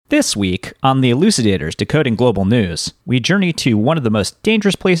This week, on the Elucidators Decoding Global News, we journey to one of the most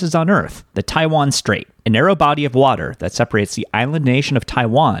dangerous places on Earth, the Taiwan Strait, a narrow body of water that separates the island nation of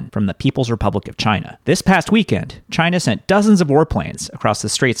Taiwan from the People's Republic of China. This past weekend, China sent dozens of warplanes across the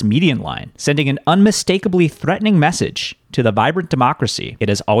strait's median line, sending an unmistakably threatening message to the vibrant democracy it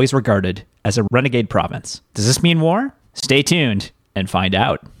has always regarded as a renegade province. Does this mean war? Stay tuned and find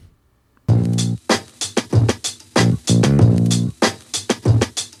out.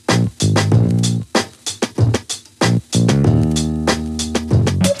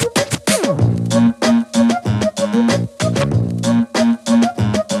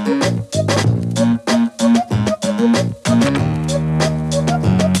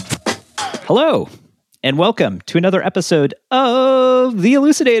 Hello, and welcome to another episode of The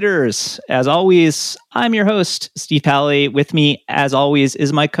Elucidators. As always, I'm your host, Steve Pally. With me, as always,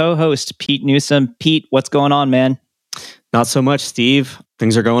 is my co-host, Pete Newsom. Pete, what's going on, man? Not so much, Steve.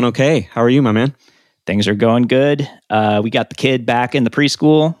 Things are going okay. How are you, my man? Things are going good. We got the kid back in the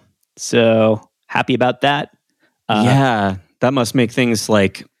preschool, so happy about that. Yeah, that must make things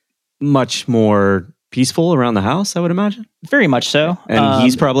like much more peaceful around the house, I would imagine. Very much so. And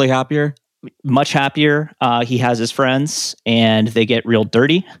he's probably happier. Much happier. He has his friends and they get real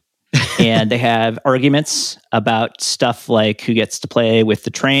dirty and they have arguments about stuff like who gets to play with the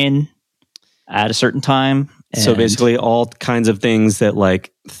train at a certain time. So basically all kinds of things that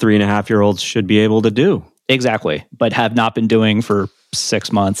like 3.5-year-olds should be able to do. Exactly. But have not been doing for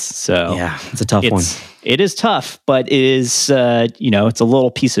 6 months. So yeah, it's a tough one. It is tough, but it is, it's a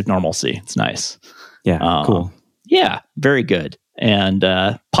little piece of normalcy. It's nice. Yeah. Cool. Yeah. Very good. And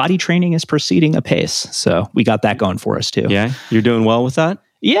potty training is proceeding apace. So we got that going for us too. Yeah. You're doing well with that?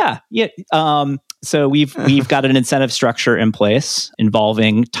 Yeah. So we've got an incentive structure in place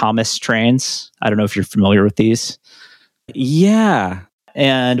involving Thomas trains. I don't know if you're familiar with these. Yeah.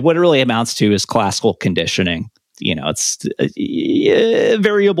 And what it really amounts to is classical conditioning. You know, it's a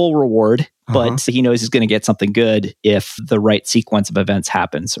variable reward, but he knows he's going to get something good if the right sequence of events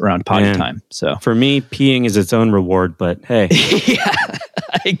happens around potty time. So for me, peeing is its own reward, but hey. Yeah,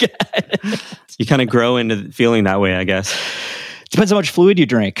 I get it. You kind of grow into feeling that way, I guess. Depends how much fluid you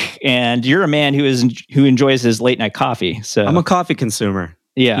drink. And you're a man who enjoys his late night coffee. So I'm a coffee consumer.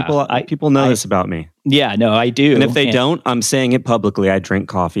 Yeah. People know this about me. Yeah, no, I do. And if they don't, I'm saying it publicly. I drink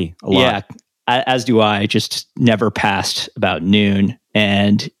coffee a lot. Yeah, as do I. Just never past about noon.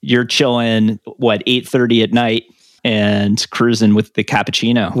 And you're chilling, 8:30 at night and cruising with the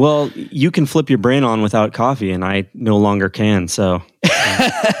cappuccino. Well, you can flip your brain on without coffee, and I no longer can. So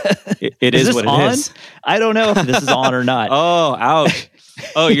it is what it is. I don't know if this is on or not. Oh, ouch.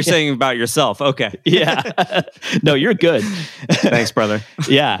 Oh, you're saying about yourself. Okay. Yeah. No, you're good. Thanks, brother.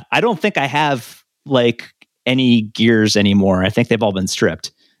 Yeah. I don't think I have like any gears anymore. I think they've all been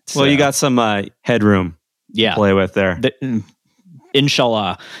stripped. Well, you got some headroom to play with there.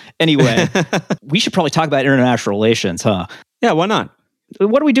 Inshallah. Anyway, we should probably talk about international relations, huh? Yeah, why not?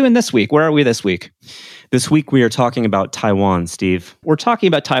 What are we doing this week? Where are we this week? This week we are talking about Taiwan, Steve. We're talking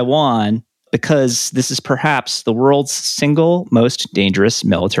about Taiwan because this is perhaps the world's single most dangerous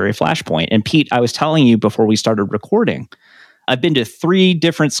military flashpoint. And Pete, I was telling you before we started recording, I've been to 3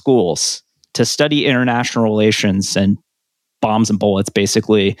 different schools to study international relations and bombs and bullets,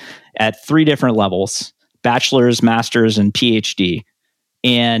 basically, at 3 different levels: bachelor's, master's, and PhD.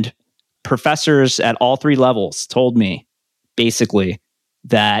 And professors at all 3 levels told me, basically,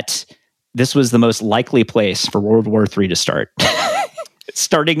 that this was the most likely place for World War III to start.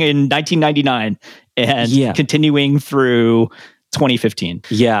 Starting in 1999 and continuing through 2015.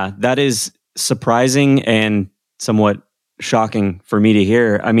 Yeah, that is surprising and somewhat shocking for me to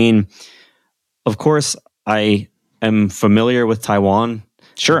hear. I mean, of course, I am familiar with Taiwan.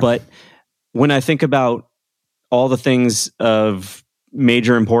 Sure. But when I think about all the things of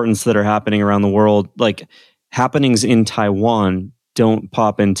major importance that are happening around the world, like happenings in Taiwan don't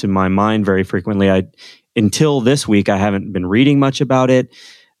pop into my mind very frequently. Until this week, I haven't been reading much about it.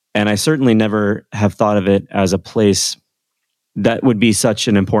 And I certainly never have thought of it as a place that would be such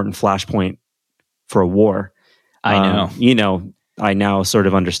an important flashpoint for a war. I know. I now sort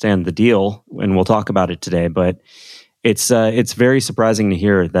of understand the deal, and we'll talk about it today. But it's very surprising to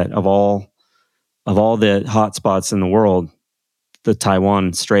hear that of all the hot spots in the world, the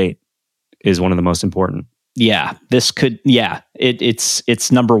Taiwan Strait is one of the most important. Yeah,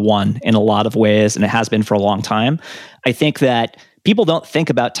 it's number one in a lot of ways, and it has been for a long time. I think that people don't think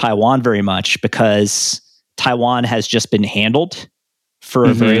about Taiwan very much because Taiwan has just been handled for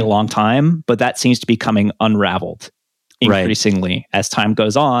a very long time, but that seems to be becoming unraveled increasingly as time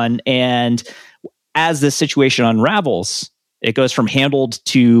goes on. And as this situation unravels, it goes from handled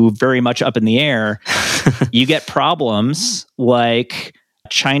to very much up in the air. You get problems like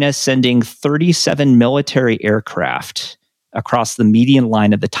China sending 37 military aircraft across the median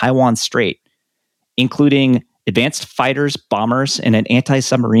line of the Taiwan Strait, including advanced fighters, bombers, and an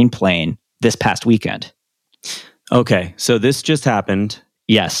anti-submarine plane this past weekend. Okay, so this just happened.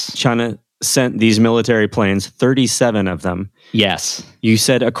 Yes. China sent these military planes, 37 of them. Yes. You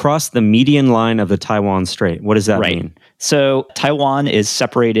said across the median line of the Taiwan Strait. What does that mean? So Taiwan is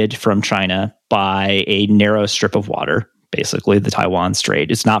separated from China by a narrow strip of water, basically the Taiwan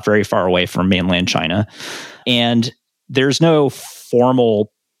Strait. It's not very far away from mainland China. And there's no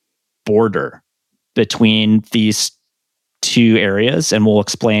formal border between these two areas, and we'll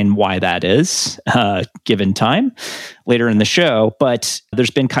explain why that is given time later in the show. But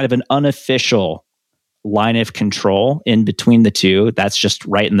there's been kind of an unofficial line of control in between the two. That's just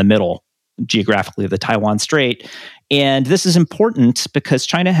right in the middle, geographically, the Taiwan Strait. And this is important because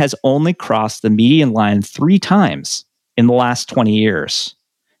China has only crossed the median line 3 times in the last 20 years.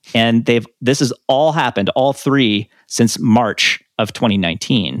 And this has all happened, all 3, since March of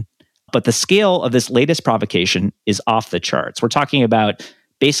 2019. But the scale of this latest provocation is off the charts. We're talking about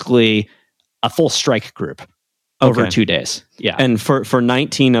basically a full strike group over 2 days. Yeah. And for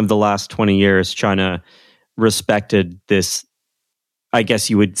 19 of the last 20 years, China respected this, I guess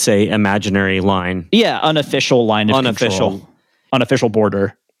you would say, imaginary line. Yeah, unofficial line of control. Unofficial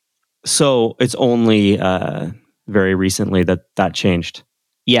border. So it's only very recently that changed.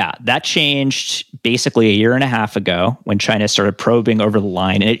 Yeah, that changed basically a year and a half ago when China started probing over the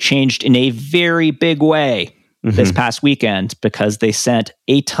line. And it changed in a very big way this past weekend because they sent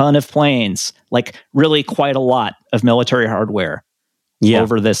a ton of planes, like really quite a lot of military hardware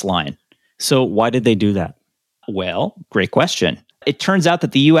over this line. So why did they do that? Well, great question. It turns out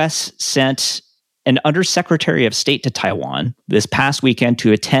that the U.S. sent an undersecretary of state to Taiwan this past weekend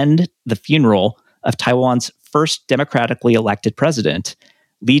to attend the funeral of Taiwan's first democratically elected president,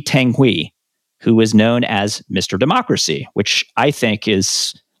 Lee Teng-hui, who is known as Mr. Democracy, which I think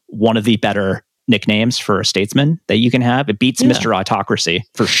is one of the better nicknames for a statesman that you can have. It beats Mr. Autocracy,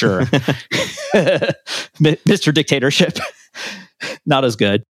 for sure. Mr. Dictatorship, not as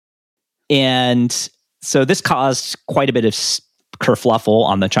good. And so this caused quite a bit of kerfluffle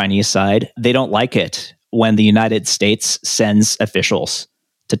on the Chinese side. They don't like it when the United States sends officials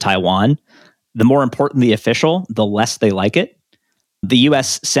to Taiwan. The more important the official, the less they like it. The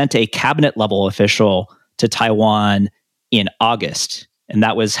U.S. sent a cabinet-level official to Taiwan in August, and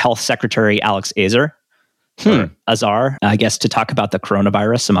that was Health Secretary Alex Azar, I guess, to talk about the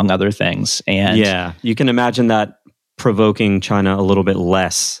coronavirus, among other things. And yeah, you can imagine that provoking China a little bit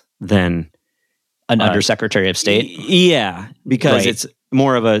less than an undersecretary of state. Yeah, because it's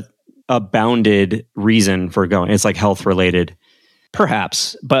more of a bounded reason for going. It's like health-related.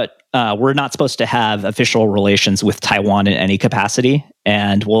 Perhaps, but we're not supposed to have official relations with Taiwan in any capacity,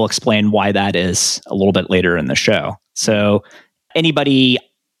 and we'll explain why that is a little bit later in the show. So anybody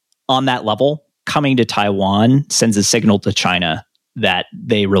on that level coming to Taiwan sends a signal to China that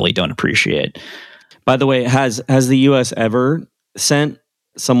they really don't appreciate. By the way, has the U.S. ever sent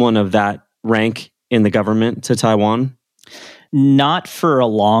someone of that rank in the government to Taiwan? Not for a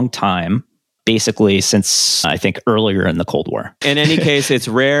long time. Basically, since I think earlier in the Cold War. In any case, it's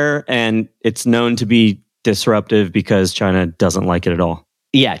rare and it's known to be disruptive because China doesn't like it at all.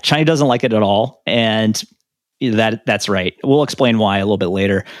 Yeah, China doesn't like it at all. And that's right. We'll explain why a little bit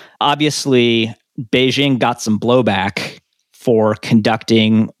later. Obviously, Beijing got some blowback for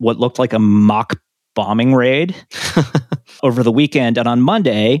conducting what looked like a mock bombing raid over the weekend. And on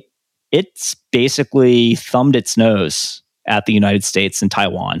Monday, it's basically thumbed its nose at the United States and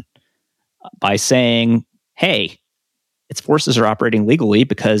Taiwan by saying, hey, its forces are operating legally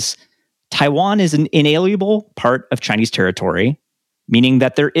because Taiwan is an inalienable part of Chinese territory, meaning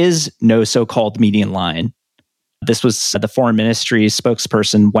that there is no so-called median line. This was the foreign ministry's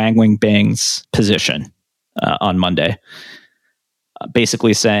spokesperson, Wang Wenbing's position on Monday,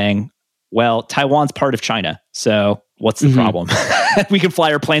 basically saying, well, Taiwan's part of China, so what's the problem? We can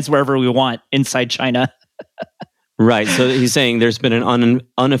fly our planes wherever we want inside China. Right. So he's saying there's been an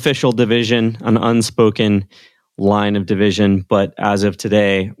unofficial division, an unspoken line of division, but as of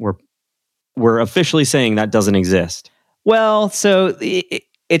today, we're officially saying that doesn't exist. Well, so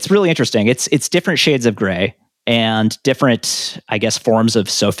it's really interesting. It's different shades of gray and different, I guess, forms of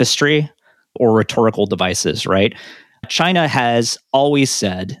sophistry or rhetorical devices, right? China has always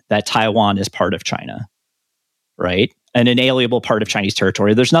said that Taiwan is part of China, right? An inalienable part of Chinese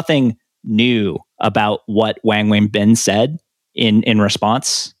territory. There's nothing new about what Wang Wenbin said in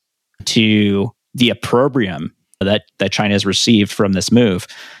response to the opprobrium that China has received from this move.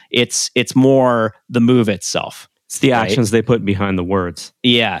 It's more the move itself. It's the actions they put behind the words.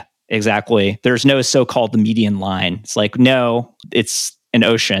 Yeah, exactly. There's no so-called median line. It's like, no, it's an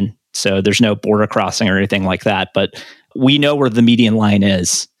ocean, so there's no border crossing or anything like that. But we know where the median line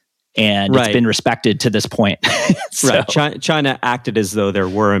is, and it's been respected to this point. Right. China acted as though there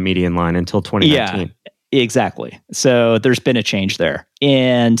were a median line until 2019. Yeah, exactly. So there's been a change there.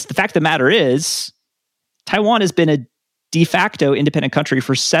 And the fact of the matter is, Taiwan has been a de facto independent country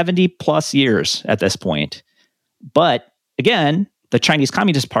for 70 plus years at this point. But again, the Chinese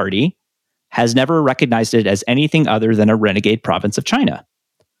Communist Party has never recognized it as anything other than a renegade province of China.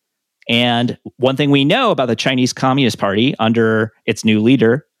 And one thing we know about the Chinese Communist Party under its new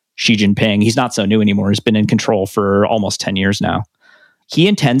leader, Xi Jinping, he's not so new anymore, he's been in control for almost 10 years now. He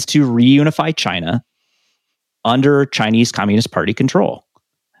intends to reunify China under Chinese Communist Party control.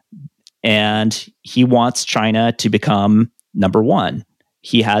 And he wants China to become number one.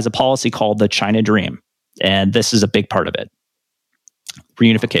 He has a policy called the China Dream. And this is a big part of it.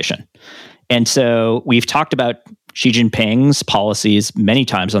 Reunification. And so we've talked about Xi Jinping's policies many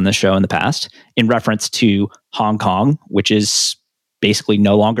times on this show in the past in reference to Hong Kong, which is basically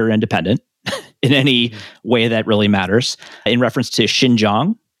no longer independent in any way that really matters. In reference to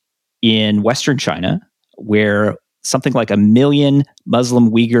Xinjiang in Western China, where something like 1 million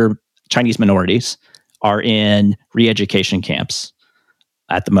Muslim Uyghur Chinese minorities are in re-education camps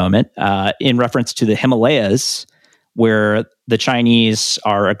at the moment. In reference to the Himalayas, where the Chinese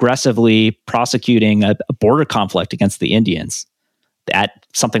are aggressively prosecuting a border conflict against the Indians at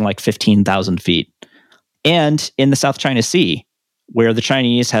something like 15,000 feet. And in the South China Sea, where the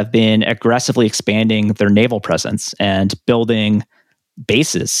Chinese have been aggressively expanding their naval presence and building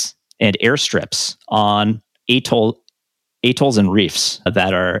bases and airstrips on atolls and reefs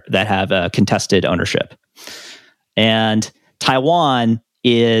that have contested ownership. And Taiwan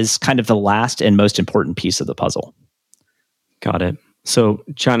is kind of the last and most important piece of the puzzle. Got it. So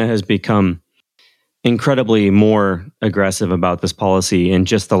China has become incredibly more aggressive about this policy in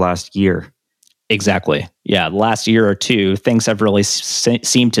just the last year. Exactly. Yeah, the last year or two, things have really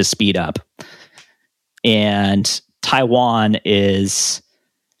seemed to speed up. And Taiwan is,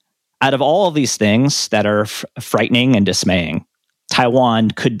 out of all of these things that are frightening and dismaying,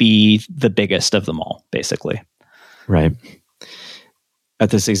 Taiwan could be the biggest of them all, basically. Right. At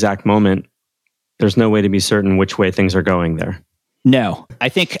this exact moment, there's no way to be certain which way things are going there. No, I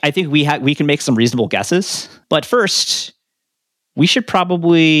think we can make some reasonable guesses. But first, we should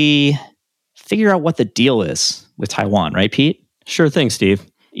probably figure out what the deal is with Taiwan, right, Pete? Sure thing, Steve.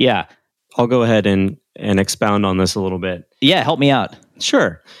 Yeah. I'll go ahead and expound on this a little bit. Yeah, help me out.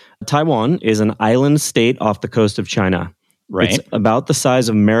 Sure. Taiwan is an island state off the coast of China. Right. It's about the size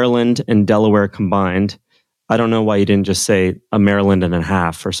of Maryland and Delaware combined. I don't know why you didn't just say a Maryland and a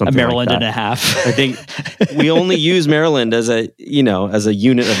half or something like that. A Maryland and a half. I think we only use Maryland as a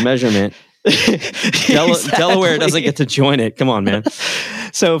unit of measurement. Exactly. Delaware doesn't get to join it. Come on, man.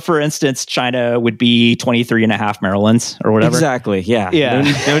 So, for instance, China would be 23 and a half Marylands or whatever. Exactly. Yeah.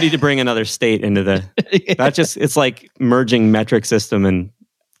 No need to bring another state into the. It's like merging metric system and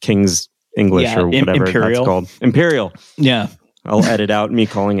King's English or whatever Imperial. That's called. Imperial. Yeah. I'll edit out me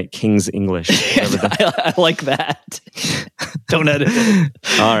calling it King's English. I like that. Don't edit it.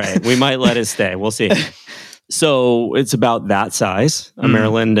 All right. We might let it stay. We'll see. So it's about that size, a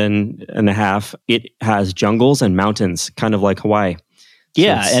Maryland and a half. It has jungles and mountains, kind of like Hawaii.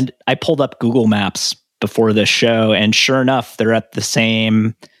 Yeah. And I pulled up Google Maps before this show, and sure enough, they're at the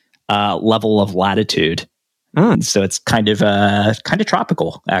same level of latitude. So it's kind of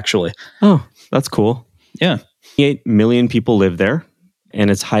tropical, actually. Oh, that's cool. Yeah. 8 million people live there, and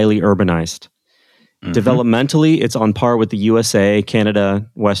it's highly urbanized. Mm-hmm. Developmentally, it's on par with the USA, Canada,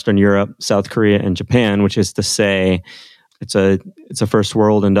 Western Europe, South Korea, and Japan, which is to say it's a first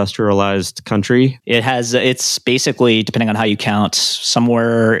world industrialized country. It's basically, depending on how you count,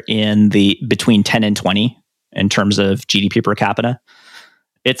 somewhere in between 10 and 20 in terms of GDP per capita.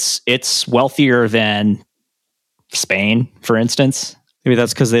 It's wealthier than Spain, for instance. Maybe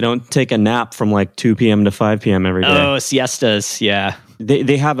that's because they don't take a nap from like 2 p.m. to 5 p.m. every day. Oh, siestas, yeah.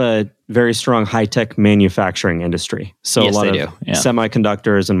 They have a very strong high-tech manufacturing industry. So yes, a lot of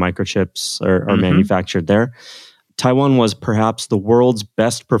semiconductors and microchips are manufactured there. Taiwan was perhaps the world's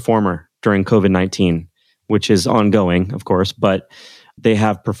best performer during COVID-19, which is ongoing, of course, but they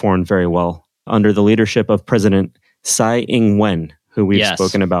have performed very well under the leadership of President Tsai Ing-wen, who we've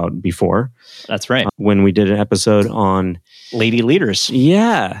spoken about before. That's right. When we did an episode on lady leaders.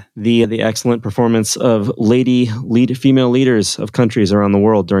 Yeah, the excellent performance of female leaders of countries around the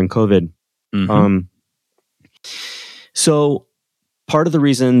world during COVID. Mm-hmm. So part of the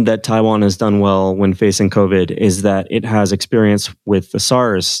reason that Taiwan has done well when facing COVID is that it has experience with the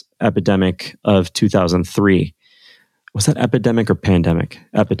SARS epidemic of 2003. Was that epidemic or pandemic?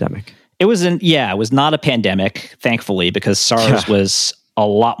 Epidemic. It was not a pandemic, thankfully, because SARS was a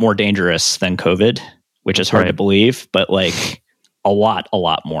lot more dangerous than COVID, which is hard to believe, but like a lot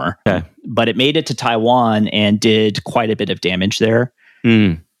more. Okay. But it made it to Taiwan and did quite a bit of damage there.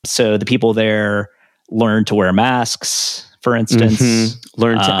 So the people there learned to wear masks, for instance.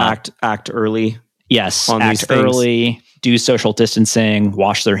 Learn to act early. Yes, on act these things. early, do social distancing,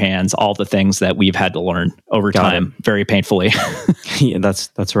 wash their hands, all the things that we've had to learn over time, very painfully. Yeah,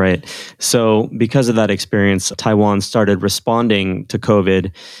 that's right. So because of that experience, Taiwan started responding to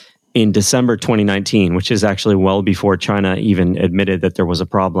COVID in December 2019, which is actually well before China even admitted that there was a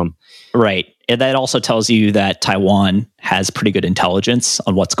problem. Right. And that also tells you that Taiwan has pretty good intelligence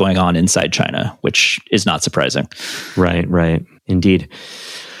on what's going on inside China, which is not surprising. Right. Indeed.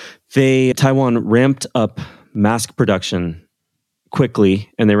 Taiwan ramped up mask production quickly,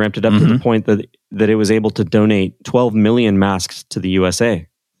 and they ramped it up to the point that it was able to donate 12 million masks to the USA.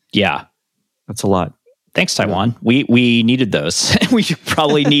 Yeah. That's a lot. Thanks, Taiwan. We needed those. We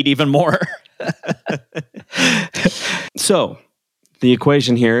probably need even more. So the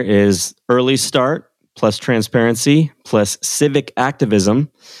equation here is early start plus transparency plus civic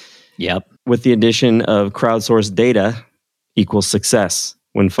activism. Yep. With the addition of crowdsourced data equals success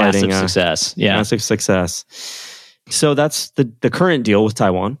when fighting. Massive success. Yeah. Massive success. So that's the current deal with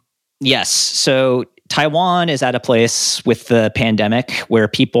Taiwan. Yes. So Taiwan is at a place with the pandemic where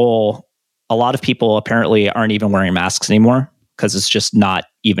a lot of people apparently aren't even wearing masks anymore because it's just not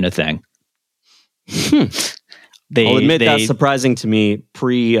even a thing. I'll admit that's surprising to me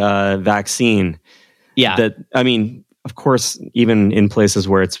pre-vaccine. Yeah. Of course, even in places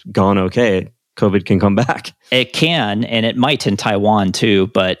where it's gone okay, COVID can come back. It can, and it might in Taiwan too,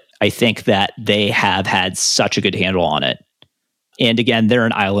 but I think that they have had such a good handle on it. And again, they're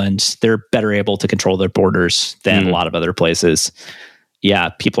an island. They're better able to control their borders than a lot of other places. Yeah,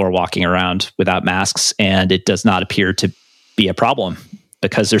 people are walking around without masks, and it does not appear to be a problem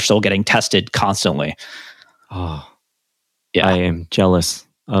because they're still getting tested constantly. Oh, yeah. I am jealous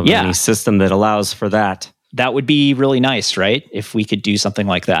of any system that allows for that. That would be really nice, right? If we could do something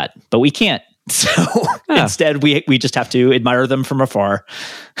like that, but we can't. So instead, we just have to admire them from afar.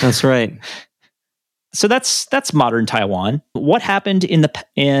 That's right. So that's modern Taiwan. What happened in the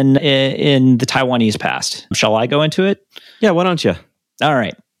Taiwanese past? Shall I go into it? Yeah, why don't you? All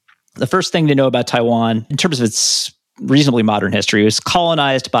right. The first thing to know about Taiwan, in terms of its reasonably modern history, was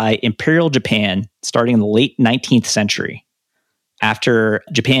colonized by Imperial Japan starting in the late 19th century, after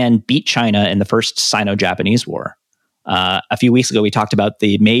Japan beat China in the First Sino-Japanese War. A few weeks ago, we talked about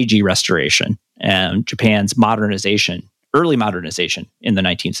the Meiji Restoration and Japan's early modernization in the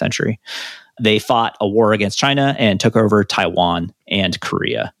 19th century. They fought a war against China and took over Taiwan and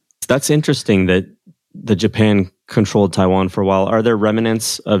Korea. That's interesting that the Japan controlled Taiwan for a while. Are there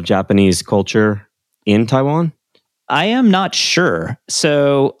remnants of Japanese culture in Taiwan? I am not sure.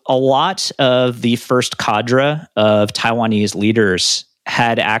 So a lot of the first cadre of Taiwanese leaders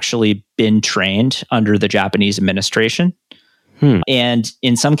had actually been trained under the Japanese administration, and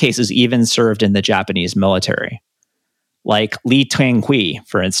in some cases even served in the Japanese military. Like Li Tenghui,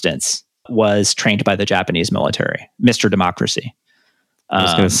 for instance, was trained by the Japanese military, Mr. Democracy. I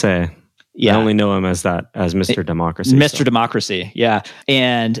was going to say, I only know him as Mr. Democracy. Mr. Democracy, yeah.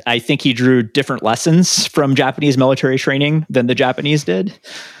 And I think he drew different lessons from Japanese military training than the Japanese did,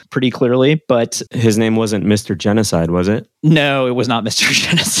 pretty clearly. But his name wasn't Mr. Genocide, was it? No, it was not Mr.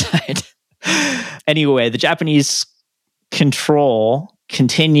 Genocide. Anyway, the Japanese control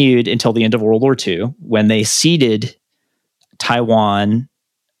continued until the end of World War II, when they ceded Taiwan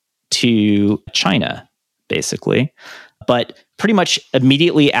to China, basically. But pretty much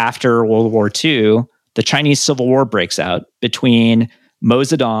immediately after World War II, the Chinese Civil War breaks out between Mao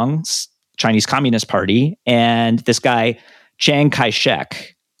Zedong's Chinese Communist Party and this guy, Chiang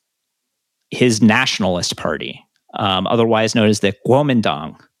Kai-shek, his nationalist party, otherwise known as the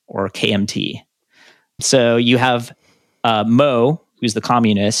Kuomintang or KMT. So you have Mao, who's the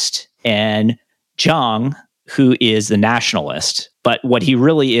communist, and Jiang, who is the nationalist. But what he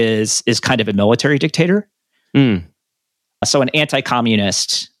really is kind of a military dictator. So an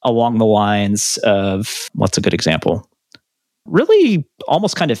anti-communist along the lines of, what's a good example? Really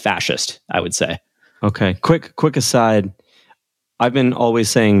almost kind of fascist, I would say. Okay. Quick aside. I've been always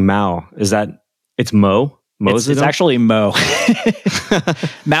saying Mao. It's Mo? It's actually Mo.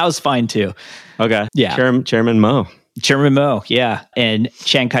 Mao's fine too. Okay. Yeah. Chairman Mo. Chairman Mo, yeah. And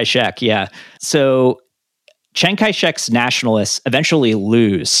Chiang Kai-shek, yeah. So Chiang Kai-shek's nationalists eventually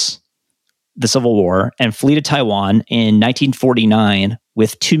lose the Civil War and flee to Taiwan in 1949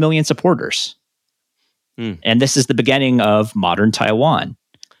 with 2 million supporters. And this is the beginning of modern Taiwan.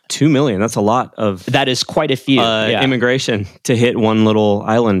 2 million, that's a lot of... That is quite a few. Immigration to hit one little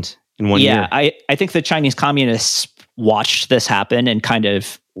island in 1 year. Yeah, I think the Chinese communists watched this happen and kind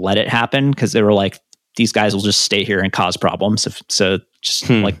of let it happen because they were like, these guys will just stay here and cause problems. So just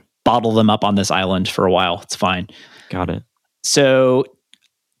like bottle them up on this island for a while. It's fine. Got it. So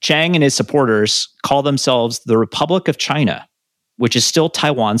Chiang and his supporters call themselves the Republic of China, which is still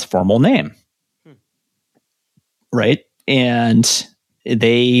Taiwan's formal name. Right? And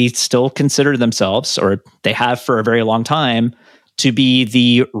they still consider themselves, or they have for a very long time, to be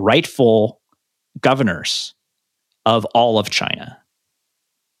the rightful governors of all of China.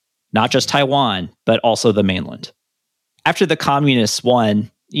 Not just Taiwan, but also the mainland. After the communists won,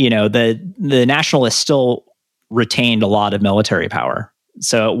 the nationalists still retained a lot of military power.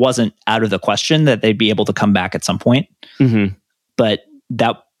 So it wasn't out of the question that they'd be able to come back at some point. Mm-hmm. But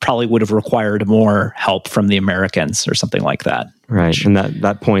that probably would have required more help from the Americans or something like that. Right. And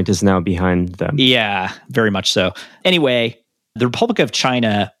that point is now behind them. Yeah, very much so. Anyway, the Republic of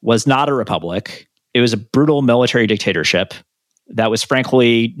China was not a republic. It was a brutal military dictatorship that was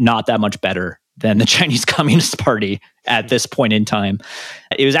frankly not that much better than the Chinese Communist Party at this point in time.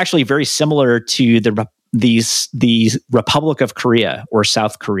 It was actually very similar to the Republic of Korea or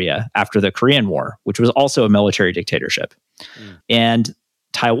South Korea after the Korean War, which was also a military dictatorship. And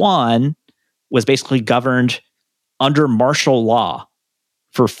Taiwan was basically governed under martial law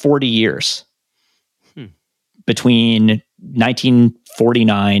for 40 years between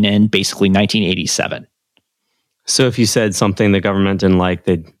 1949 and basically 1987. So if you said something the government didn't like,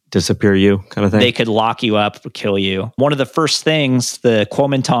 they'd disappear you, kind of thing? They could lock you up, kill you. One of the first things the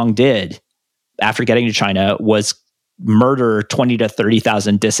Kuomintang did after getting to China was murder 20 to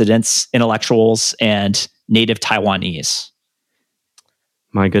 30,000 dissidents, intellectuals, and native Taiwanese.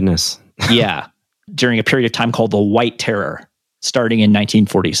 My goodness. Yeah. During a period of time called the White Terror, starting in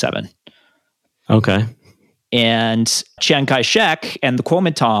 1947. Okay. And Chiang Kai-shek and the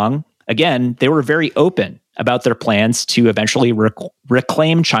Kuomintang, again, they were very open about their plans to eventually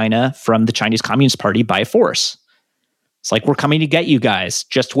reclaim China from the Chinese Communist Party by force. It's like, we're coming to get you guys.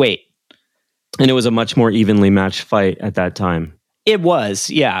 Just wait. And it was a much more evenly matched fight at that time. It was,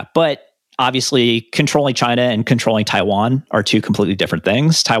 yeah. But obviously, controlling China and controlling Taiwan are two completely different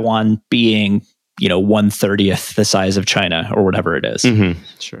things. Taiwan being, 1/30th the size of China or whatever it is. Mm-hmm.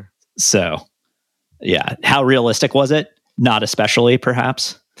 Sure. So, yeah. How realistic was it? Not especially,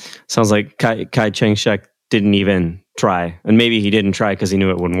 perhaps. Sounds like Kai Cheng-shek didn't even try. And maybe he didn't try because he knew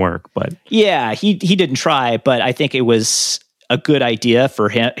it wouldn't work. But yeah, he didn't try, but I think it was a good idea for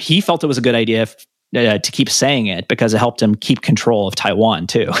him. He felt it was a good idea to keep saying it because it helped him keep control of Taiwan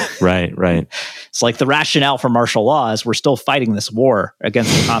too. Right. It's like the rationale for martial law is we're still fighting this war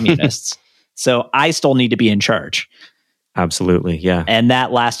against the communists. So I still need to be in charge. Absolutely, yeah. And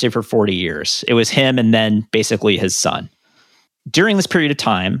that lasted for 40 years. It was him and then basically his son. During this period of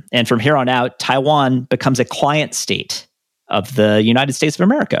time, and from here on out, Taiwan becomes a client state of the United States of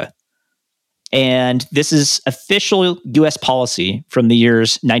America. And this is official U.S. policy from the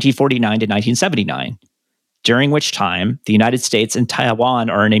years 1949 to 1979, during which time the United States and Taiwan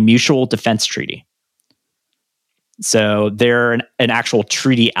are in a mutual defense treaty. So they're an actual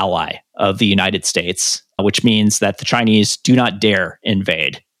treaty ally of the United States, which means that the Chinese do not dare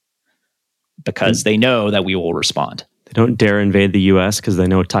invade because they know that we will respond. They don't dare invade the U.S. because they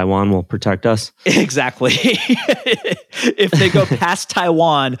know Taiwan will protect us. Exactly. If they go past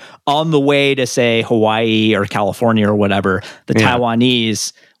Taiwan on the way to, say, Hawaii or California or whatever, the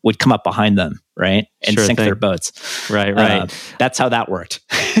Taiwanese would come up behind them, right? And sink their boats. Right. That's how that worked.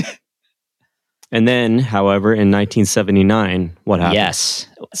 And then, however, in 1979, what happened? Yes.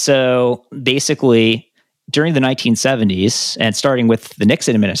 So basically, during the 1970s, and starting with the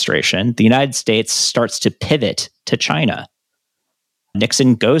Nixon administration, the United States starts to pivot to China.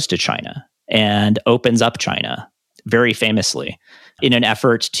 Nixon goes to China and opens up China, very famously, in an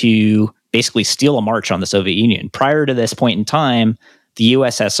effort to basically steal a march on the Soviet Union. Prior to this point in time, the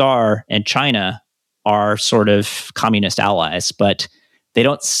USSR and China are sort of communist allies, but they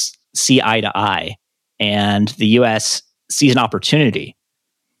don't see eye to eye. And the US sees an opportunity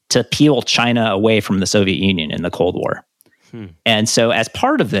to peel China away from the Soviet Union in the Cold War. And so as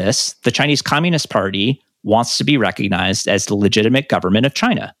part of this, the Chinese Communist Party wants to be recognized as the legitimate government of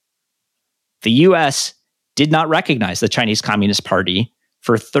China. The US did not recognize the Chinese Communist Party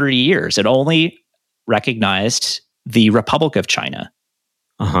for 30 years. It only recognized the Republic of China.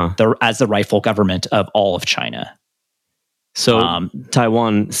 as the rightful government of all of China. So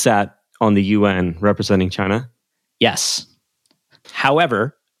Taiwan sat on the UN representing China? Yes.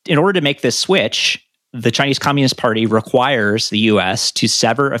 However, in order to make this switch, the Chinese Communist Party requires the US to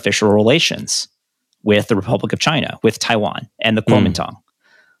sever official relations with the Republic of China, with Taiwan and the Kuomintang.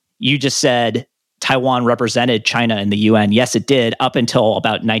 You just said Taiwan represented China in the UN. Yes, it did, up until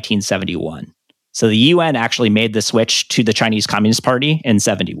about 1971. So the UN actually made the switch to the Chinese Communist Party in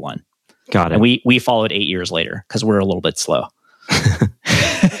 71. Got it. And we followed 8 years later because we're a little bit slow.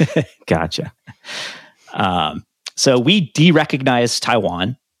 Gotcha. So we de-recognize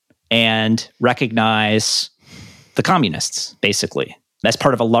Taiwan and recognize the communists, basically. That's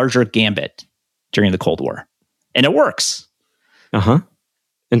part of a larger gambit during the Cold War. And it works.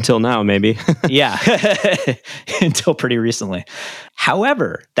 Until now, maybe. Yeah. Until pretty recently.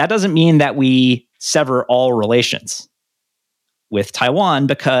 However, that doesn't mean that we sever all relations with Taiwan,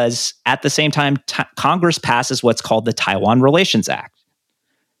 because at the same time, Congress passes what's called the Taiwan Relations Act.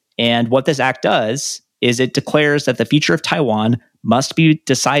 And what this act does is it declares that the future of Taiwan must be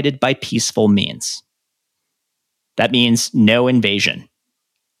decided by peaceful means. That means no invasion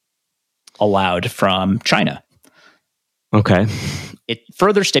allowed from China. Okay. It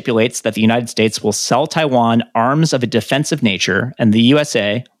further stipulates that the United States will sell Taiwan arms of a defensive nature, and the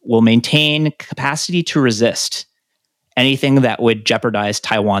USA will maintain capacity to resist anything that would jeopardize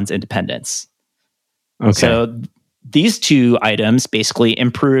Taiwan's independence. Okay. So these two items basically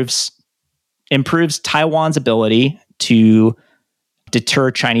improves Taiwan's ability to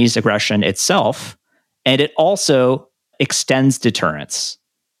deter Chinese aggression itself, and it also extends deterrence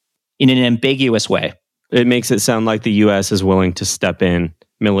in an ambiguous way. It makes it sound like the U.S. is willing to step in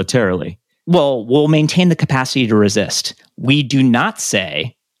militarily. Well, we'll maintain the capacity to resist. We do not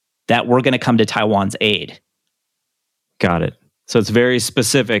say that we're going to come to Taiwan's aid. Got it. So it's very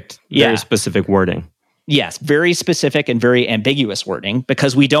specific, specific wording. Yes, very specific and very ambiguous wording,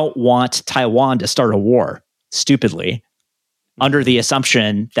 because we don't want Taiwan to start a war, stupidly, under the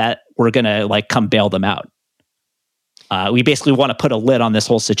assumption that we're going to come bail them out. We basically want to put a lid on this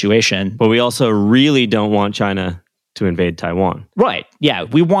whole situation. But we also really don't want China to invade Taiwan. Right. Yeah.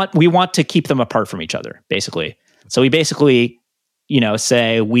 We want to keep them apart from each other, basically. So we basically,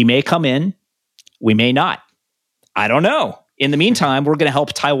 say we may come in, we may not. I don't know. In the meantime, we're going to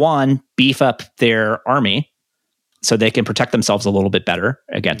help Taiwan beef up their army so they can protect themselves a little bit better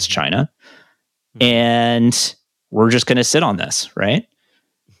against China. And we're just going to sit on this, right?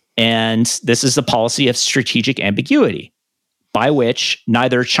 And this is the policy of strategic ambiguity, by which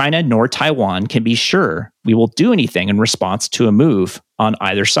neither China nor Taiwan can be sure we will do anything in response to a move on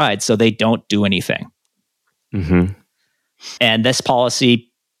either side, so they don't do anything. Mm-hmm. And this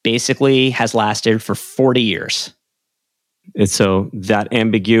policy basically has lasted for 40 years. And so that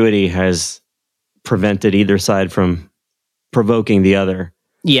ambiguity has prevented either side from provoking the other.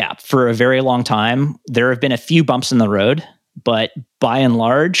 Yeah, for a very long time. There have been a few bumps in the road, but by and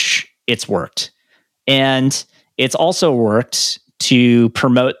large, it's worked. And it's also worked to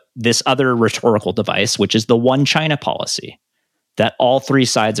promote this other rhetorical device, which is the one China policy that all three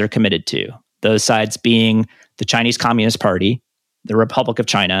sides are committed to. Those sides being the Chinese Communist Party, the Republic of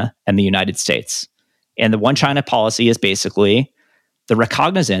China, and the United States. And the one China policy is basically the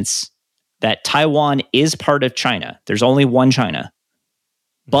recognizance that Taiwan is part of China. There's only one China.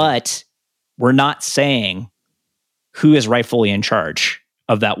 But we're not saying who is rightfully in charge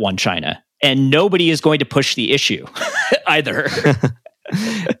of that one China. And nobody is going to push the issue either.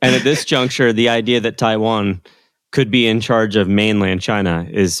 And at this juncture, the idea that Taiwan could be in charge of mainland China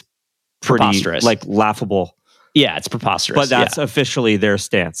is pretty preposterous. Laughable. Yeah, it's preposterous. But that's officially their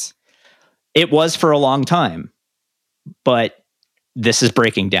stance. It was for a long time, but this is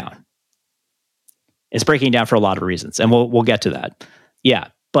breaking down. It's breaking down for a lot of reasons, and we'll get to that. Yeah,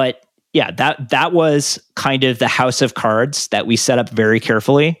 but yeah, that was kind of the house of cards that we set up very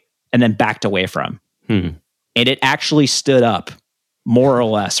carefully and then backed away from. And it actually stood up more or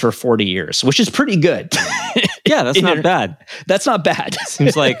less for 40 years, which is pretty good. Yeah, that's not bad. That's not bad.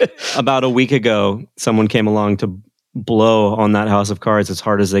 Seems like about a week ago, someone came along to blow on that house of cards as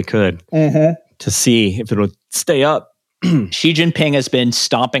hard as they could to see if it would stay up. Xi Jinping has been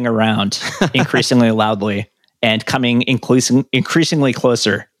stomping around increasingly loudly and coming increasingly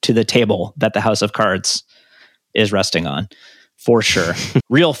closer to the table that the house of cards is resting on, for sure.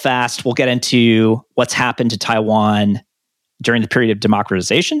 Real fast, we'll get into what's happened to Taiwan during the period of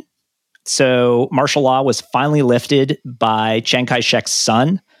democratization. So martial law was finally lifted by Chiang Kai-shek's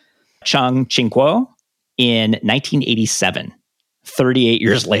son, Chiang Ching-kuo, in 1987, 38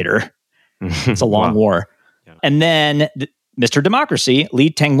 years later. It's a long war. Yeah. And then Mr. Democracy, Lee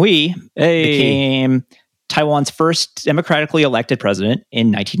Teng-hui, became Taiwan's first democratically elected president in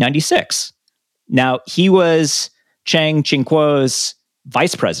 1996. Now, he was Chiang Ching-kuo's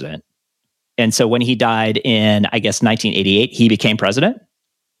vice president. And so when he died in, I guess, 1988, he became president.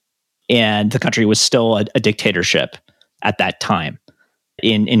 And the country was still a dictatorship at that time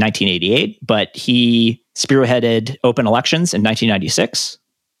in 1988. But he spearheaded open elections in 1996.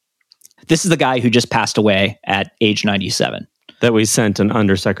 This is the guy who just passed away at age 97. That we sent an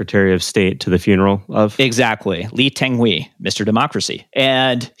undersecretary of state to the funeral of? Exactly. Lee Teng-hui, Mr. Democracy.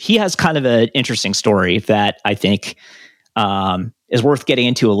 And he has kind of an interesting story that I think is worth getting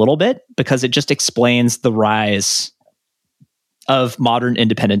into a little bit, because it just explains the rise of modern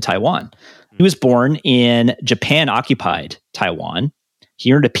independent Taiwan. He was born in Japan-occupied Taiwan.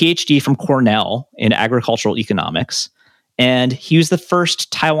 He earned a PhD from Cornell in agricultural economics, and he was the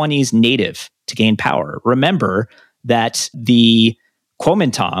first Taiwanese native to gain power. Remember that the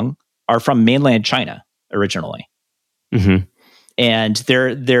Kuomintang are from mainland China originally. Mm-hmm. And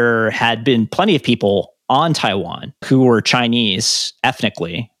there had been plenty of people on Taiwan who were Chinese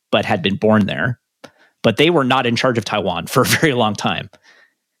ethnically, but had been born there. But they were not in charge of Taiwan for a very long time.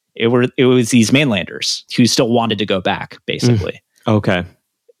 It was these mainlanders who still wanted to go back, basically. Okay.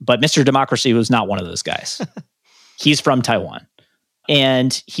 But Mr. Democracy was not one of those guys. He's from Taiwan.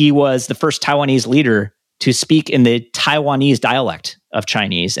 And he was the first Taiwanese leader to speak in the Taiwanese dialect of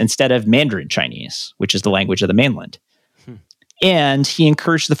Chinese instead of Mandarin Chinese, which is the language of the mainland. And he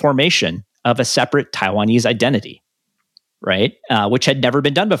encouraged the formation of a separate Taiwanese identity, right? Which had never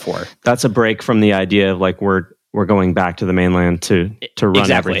been done before. That's a break from the idea of like we're going back to the mainland to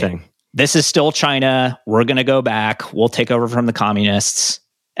run everything. This is still China. We're going to go back. We'll take over from the communists.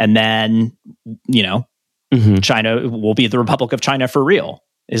 And then, China will be the Republic of China for real.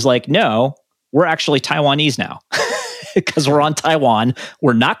 Is like, no, we're actually Taiwanese now because we're on Taiwan.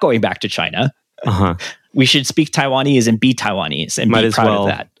 We're not going back to China. Uh-huh. We should speak Taiwanese and be Taiwanese and might be as proud well of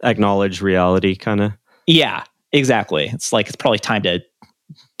that. Acknowledge reality, kind of. Yeah, exactly. It's probably time to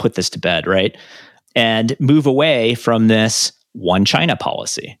put this to bed, right? And move away from this one China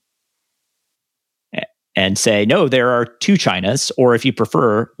policy and say, no, there are two Chinas, or if you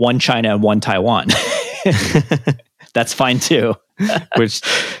prefer, one China and one Taiwan. That's fine too. Which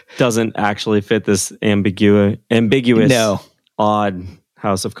doesn't actually fit this ambiguous, odd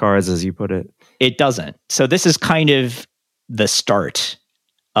house of cards, as you put it. It doesn't. So this is kind of the start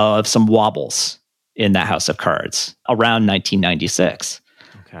of some wobbles in that house of cards around 1996.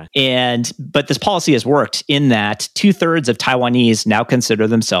 Okay. But this policy has worked in that 2/3 of Taiwanese now consider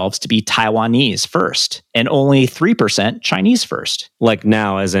themselves to be Taiwanese first, and only 3% Chinese first. Like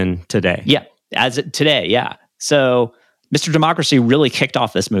now, as in today. Yeah, today, yeah. So Mr. Democracy really kicked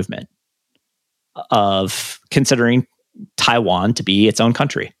off this movement of considering Taiwan to be its own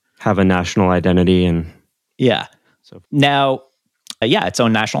country. Have a national identity and... Yeah. So now, its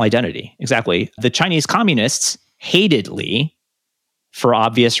own national identity. Exactly. The Chinese communists hated Lee for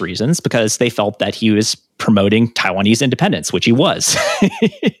obvious reasons, because they felt that he was promoting Taiwanese independence, which he was.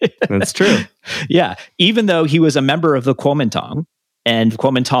 That's true. Yeah. Even though he was a member of the Kuomintang, and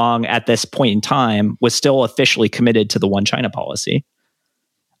Kuomintang at this point in time was still officially committed to the one China policy,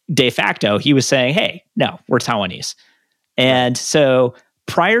 de facto, he was saying, hey, no, we're Taiwanese. And so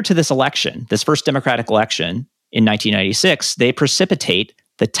prior to this election, this first democratic election in 1996, they precipitate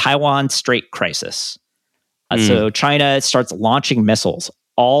the Taiwan Strait crisis. So China starts launching missiles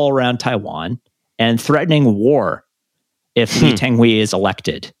all around Taiwan and threatening war if Lee Teng-hui is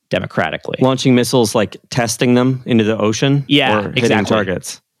elected democratically. Launching missiles, like testing them into the ocean? Yeah, or hitting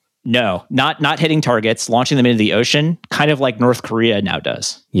targets? No, not hitting targets, launching them into the ocean, kind of like North Korea now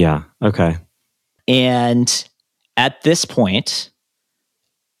does. Yeah, okay. And at this point,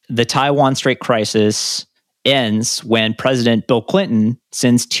 the Taiwan Strait crisis ends when President Bill Clinton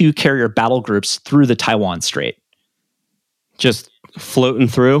sends 2 carrier battle groups through the Taiwan Strait. Just floating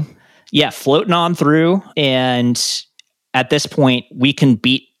through? Yeah, floating on through. And at this point, we can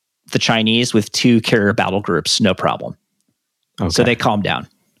beat the Chinese with 2 carrier battle groups, no problem. Okay. So they calm down.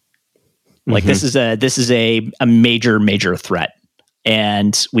 Like this is a major, major threat.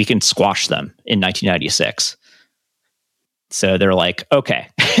 And we can squash them in 1996. So they're like, okay.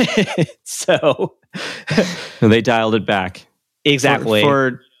 So and they dialed it back. Exactly.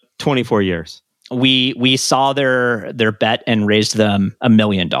 For 24 years. We saw their bet and raised them $1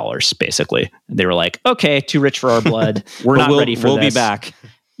 million, basically. They were like, okay, too rich for our blood. We're not ready for this. We'll be back.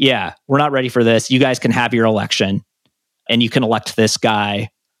 Yeah, we're not ready for this. You guys can have your election and you can elect this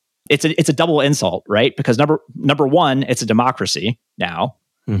guy. It's a double insult, right? Because number one, it's a democracy now.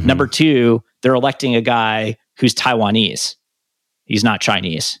 Mm-hmm. Number two, they're electing a guy who's Taiwanese. He's not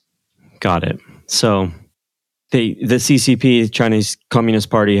Chinese. Got it. So the CCP, Chinese Communist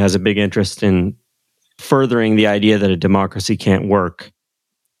Party, has a big interest in furthering the idea that a democracy can't work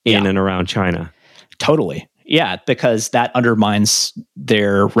in and around China. Totally. Yeah, because that undermines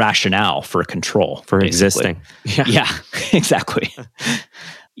their rationale for control. For basically. existing. Yeah, exactly.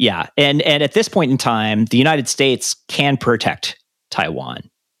 Yeah. And at this point in time, the United States can protect Taiwan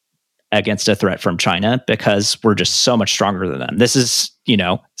against a threat from China because we're just so much stronger than them. This is,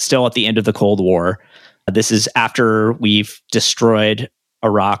 still at the end of the Cold War. This is after we've destroyed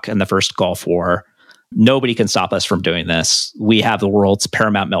Iraq and the first Gulf War. Nobody can stop us from doing this. We have the world's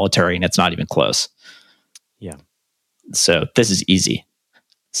paramount military, and it's not even close. Yeah. So this is easy.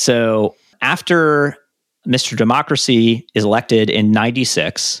 So after Mr. Democracy is elected in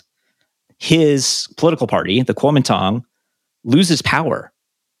 96, his political party, the Kuomintang, loses power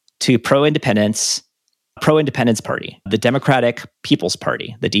to pro-independence party, the Democratic People's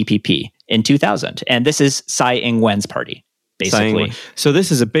Party, the DPP, in 2000. And this is Tsai Ing-wen's party, basically. So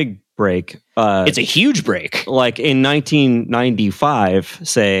this is a big break. It's a huge break. Like in 1995,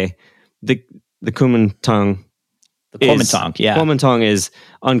 say, the Kuomintang... Kuomintang is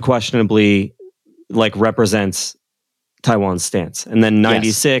unquestionably represents Taiwan's stance. And then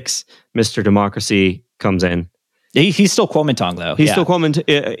 96, Mr. Democracy comes in. He's still Kuomintang, though. He's still Kuomintang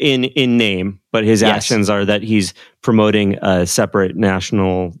in name, but his actions are that he's promoting a separate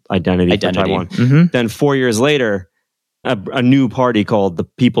national identity. For Taiwan. Mm-hmm. Then 4 years later, a new party called the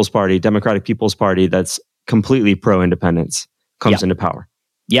People's Party, Democratic People's Party, that's completely pro-independence, comes into power.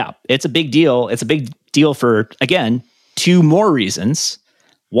 Yeah, it's a big deal. It's a big deal for, again, two more reasons.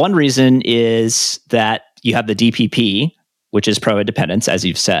 One reason is that you have the DPP, which is pro-independence, as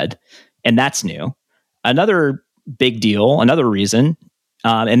you've said, and that's new. Another big deal, another reason,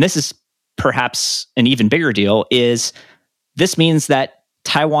 and this is perhaps an even bigger deal, is this means that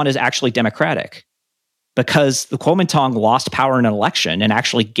Taiwan is actually democratic because the Kuomintang lost power in an election and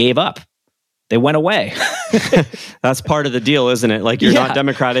actually gave up. They went away. That's part of the deal, isn't it? Like, you're not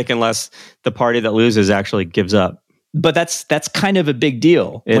democratic unless the party that loses actually gives up. But that's kind of a big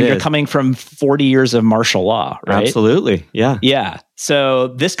deal when you're is. coming from 40 years of martial law, right? Absolutely. Yeah. Yeah. So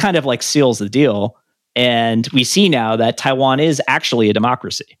this kind of seals the deal. And we see now that Taiwan is actually a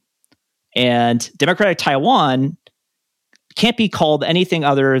democracy. And democratic Taiwan can't be called anything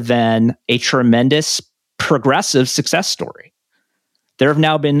other than a tremendous progressive success story. There have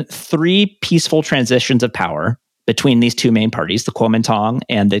now been 3 peaceful transitions of power between these two main parties, the Kuomintang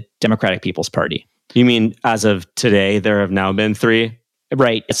and the Democratic People's Party. You mean as of today, there have now been 3?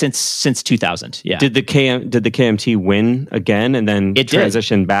 Right, since 2000. Yeah. Did the KMT win again and then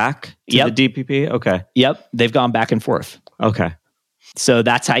transition back to the DPP? Okay. Yep, they've gone back and forth. Okay. So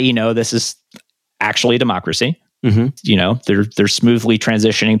that's how you know this is actually a democracy. Mm-hmm. They're smoothly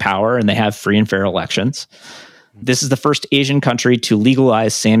transitioning power and they have free and fair elections. This is the first Asian country to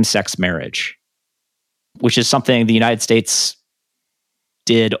legalize same-sex marriage, which is something the United States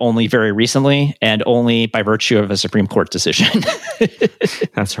did only very recently and only by virtue of a Supreme Court decision.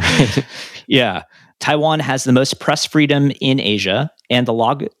 That's right. Yeah. Taiwan has the most press freedom in Asia and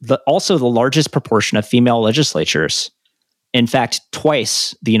also the largest proportion of female legislatures. In fact,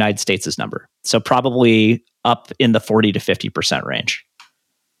 twice the United States' number. So probably up in the 40 to 50% range.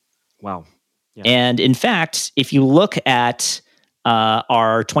 Wow. Yeah. And in fact, if you look at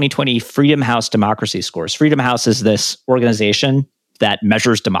our 2020 Freedom House democracy scores, Freedom House is this organization that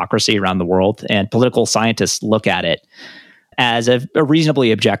measures democracy around the world, and political scientists look at it as a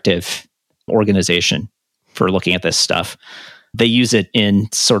reasonably objective organization for looking at this stuff. They use it in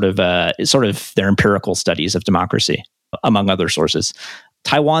sort of their empirical studies of democracy, among other sources.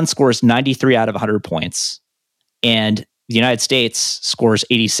 Taiwan scores 93 out of 100 points, and the United States scores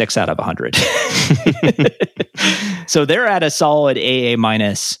 86 out of 100. So they're at a solid AA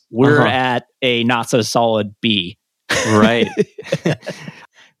minus. We're at a not so solid B. Right.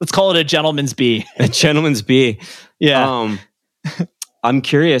 Let's call it a gentleman's B. A gentleman's B. Yeah. I'm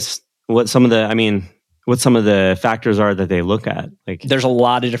curious what some of the factors are that they look at. There's a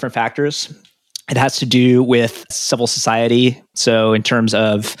lot of different factors. It has to do with civil society. So in terms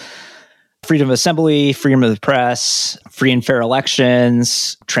of freedom of assembly, freedom of the press, free and fair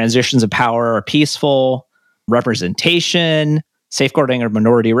elections, transitions of power are peaceful, representation, safeguarding of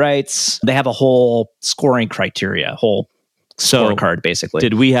minority rights. They have a whole scoring criteria, whole scorecard, basically.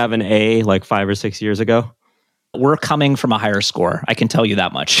 Did we have an A 5 or 6 years ago? We're coming from a higher score. I can tell you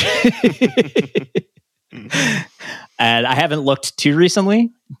that much. And I haven't looked too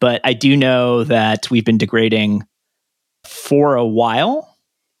recently, but I do know that we've been degrading for a while.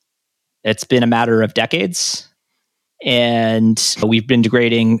 It's been a matter of decades. And we've been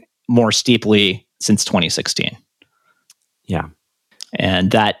degrading more steeply since 2016. Yeah.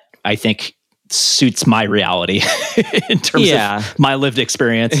 And that, I think, suits my reality in terms of my lived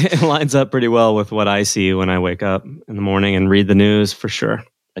experience. It lines up pretty well with what I see when I wake up in the morning and read the news, for sure.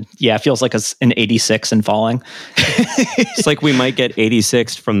 Yeah, it feels like an 86 and falling. It's like we might get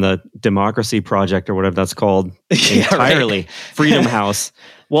 86 from the Democracy Project or whatever that's called entirely. Right. Freedom House.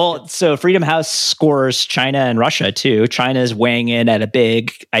 Well, so Freedom House scores China and Russia too. China is weighing in at a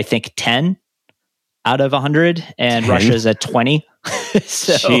big, I think, 10 out of 100, and 10? Russia's at 20.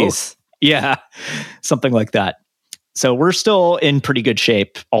 So, jeez. Yeah, something like that. So we're still in pretty good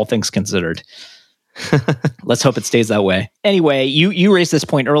shape, all things considered. Let's hope it stays that way. Anyway, you raised this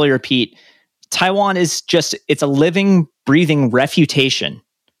point earlier, Pete. Taiwan is it's a living, breathing refutation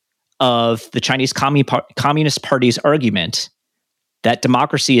of the Chinese Communist Party's argument that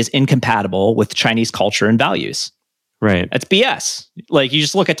democracy is incompatible with Chinese culture and values. Right. That's BS. Like, you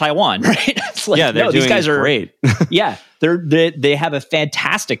just look at Taiwan, right? It's like, yeah, these guys are great. Yeah, they have a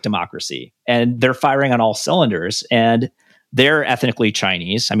fantastic democracy, and they're firing on all cylinders, and they're ethnically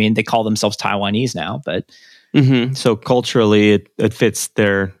Chinese. I mean, they call themselves Taiwanese now, but so culturally, it fits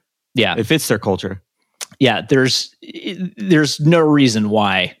their culture. Yeah, there's no reason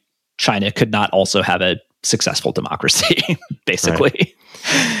why China could not also have a successful democracy, basically.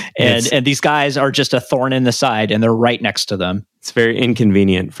 Right. And these guys are just a thorn in the side, and they're right next to them. It's very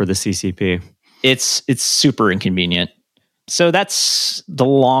inconvenient for the CCP. It's super inconvenient. So that's the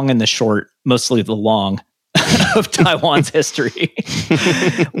long and the short, mostly the long, of Taiwan's history.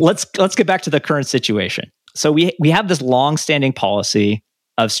 Let's get back to the current situation. So we have this long-standing policy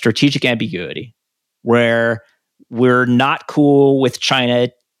of strategic ambiguity, where we're not cool with China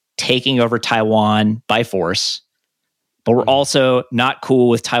taking over Taiwan by force, but we're also not cool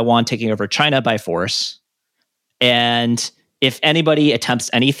with Taiwan taking over China by force. And if anybody attempts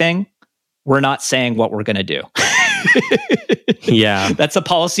anything, we're not saying what we're going to do. Yeah. That's a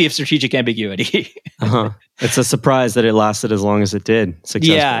policy of strategic ambiguity. It's a surprise that it lasted as long as it did.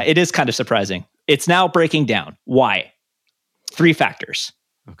 Successfully. Yeah, it is kind of surprising. It's now breaking down. Why? 3 factors.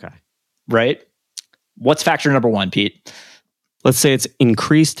 Okay. Right? What's factor number 1, Pete? Let's say it's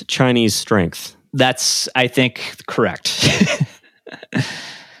increased Chinese strength. That's, I think, correct.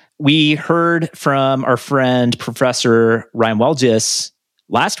 We heard from our friend, Professor Ryan Welges,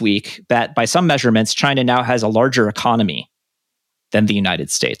 last week that by some measurements, China now has a larger economy than the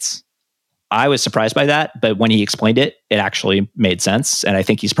United States. I was surprised by that, but when he explained it, it actually made sense. And I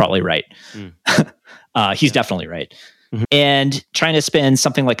think he's probably right. He's definitely right. Mm-hmm. And China spends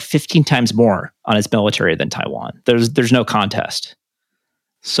something like 15 times more on its military than Taiwan. There's no contest.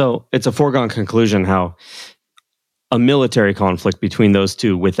 So it's a foregone conclusion how a military conflict between those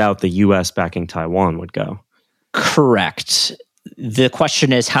two without the U.S. backing Taiwan would go. Correct. The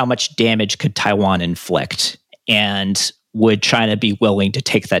question is, how much damage could Taiwan inflict? And would China be willing to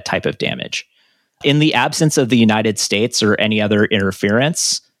take that type of damage? In the absence of the United States or any other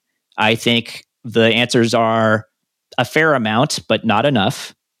interference, I think the answers are a fair amount, but not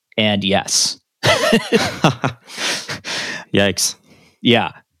enough, and yes. Yikes.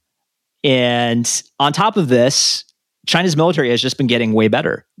 Yeah. And on top of this, China's military has just been getting way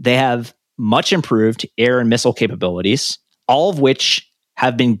better. They have much improved air and missile capabilities, all of which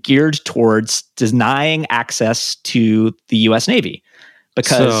have been geared towards denying access to the U.S. Navy.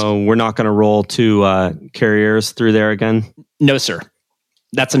 So we're not going to roll 2 carriers through there again? No, sir.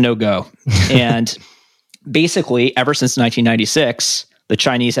 That's a no-go. And basically, ever since 1996, the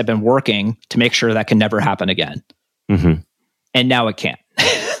Chinese have been working to make sure that can never happen again. Mm-hmm. And now it can.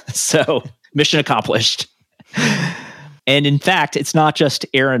 So, mission accomplished. And in fact, it's not just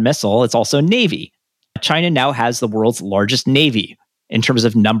air and missile, it's also Navy. China now has the world's largest Navy in terms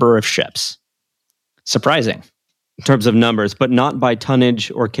of number of ships. Surprising. In terms of numbers, but not by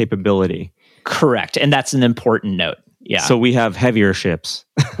tonnage or capability. Correct. And that's an important note. Yeah. So we have heavier ships.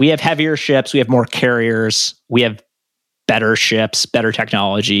 We have heavier ships. We have more carriers. We have better ships, better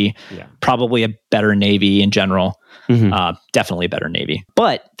technology, probably a better Navy in general. Mm-hmm. Definitely a better Navy.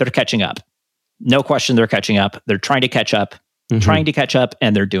 But they're catching up. No question they're catching up. They're trying to catch up,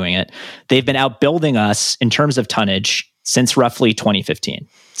 and they're doing it. They've been outbuilding us in terms of tonnage since roughly 2015.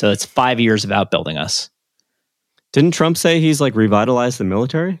 So it's 5 years of outbuilding us. Didn't Trump say he's like revitalized the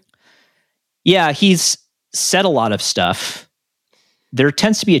military? Yeah, he's said a lot of stuff. There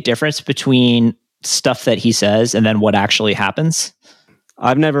tends to be a difference between stuff that he says and then what actually happens.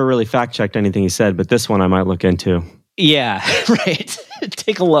 I've never really fact-checked anything he said, but this one I might look into. Yeah, right.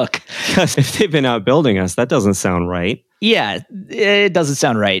 Take a look. Because if they've been outbuilding us, that doesn't sound right. Yeah, it doesn't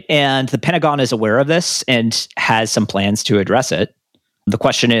sound right. And the Pentagon is aware of this and has some plans to address it. The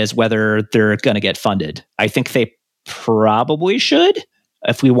question is whether they're going to get funded. I think they probably should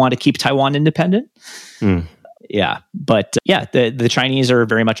if we want to keep Taiwan independent. Yeah. But the Chinese are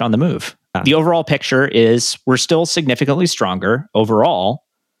very much on the move. The overall picture is we're still significantly stronger overall,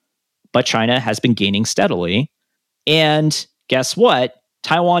 but China has been gaining steadily. And guess what?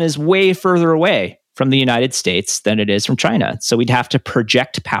 Taiwan is way further away from the United States than it is from China. So we'd have to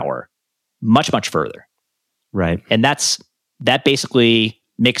project power much, much further. Right. And that basically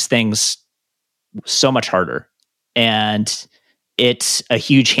makes things so much harder. And it's a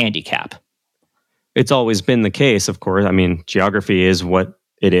huge handicap. It's always been the case, of course. I mean, geography is what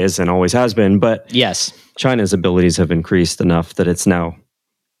it is and always has been. But yes, China's abilities have increased enough that it's now,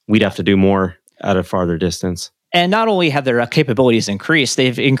 we'd have to do more at a farther distance. And not only have their capabilities increased,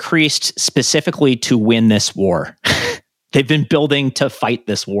 they've increased specifically to win this war. They've been building to fight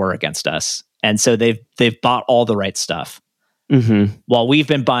this war against us. And so they've bought all the right stuff. Mm-hmm. While we've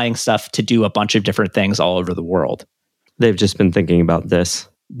been buying stuff to do a bunch of different things all over the world. They've just been thinking about this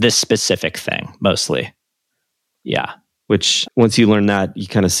specific thing, mostly. Yeah. Which, once you learn that, you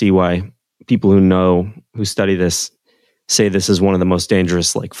kind of see why people who study this, say this is one of the most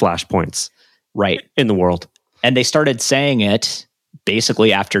dangerous flashpoints right in the world. And they started saying it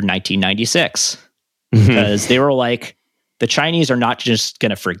basically after 1996 because they were like, the Chinese are not just going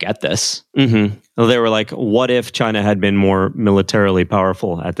to forget this. Mm-hmm. Well, they were like, what if China had been more militarily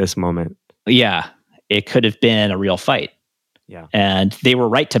powerful at this moment? Yeah, it could have been a real fight. Yeah. And they were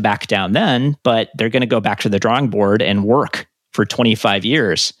right to back down then, but they're going to go back to the drawing board and work for 25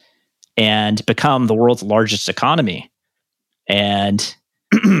 years and become the world's largest economy. And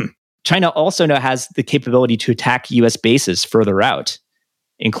China also now has the capability to attack U.S. bases further out,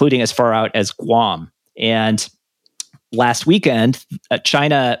 including as far out as Guam. And last weekend,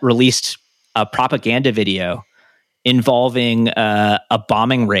 China released a propaganda video involving a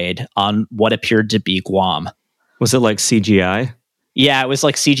bombing raid on what appeared to be Guam. Was it like CGI? Yeah, it was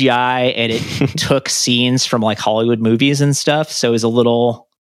like CGI, and it took scenes from Hollywood movies and stuff. So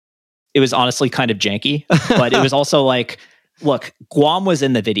it was honestly kind of janky, but it was also look, Guam was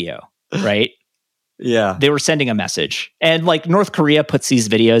in the video, right? Yeah. They were sending a message. And North Korea puts these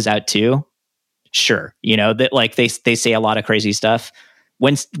videos out too. Sure. That they say a lot of crazy stuff.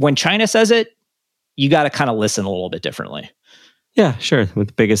 When China says it, you got to kind of listen a little bit differently. Yeah, sure. With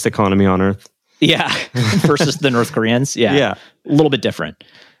the biggest economy on earth. Yeah. Versus the North Koreans. Yeah. Yeah. A little bit different.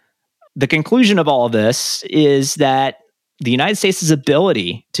 The conclusion of all of this is that the United States'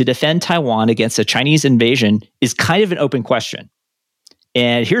 ability to defend Taiwan against a Chinese invasion is kind of an open question.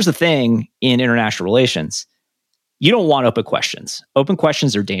 And here's the thing in international relations. You don't want open questions. Open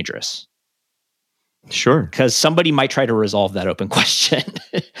questions are dangerous. Sure. Because somebody might try to resolve that open question.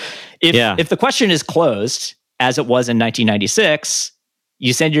 If the question is closed, as it was in 1996,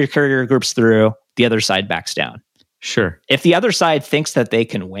 you send your courier groups through, the other side backs down. Sure. If the other side thinks that they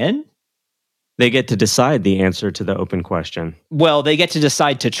can win, they get to decide the answer to the open question. Well, they get to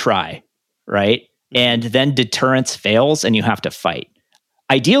decide to try, right? And then deterrence fails and you have to fight.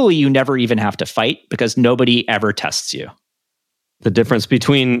 Ideally, you never even have to fight because nobody ever tests you. The difference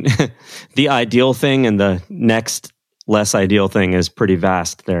between the ideal thing and the next less ideal thing is pretty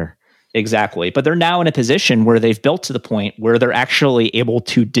vast there. Exactly. But they're now in a position where they've built to the point where they're actually able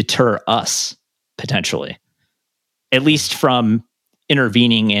to deter us, potentially. At least from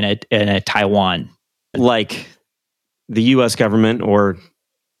intervening in a Taiwan. Like the U.S. government or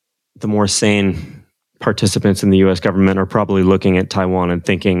the more sane participants in the U.S. government are probably looking at Taiwan and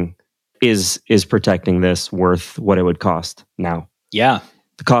thinking, is protecting this worth what it would cost now? Yeah.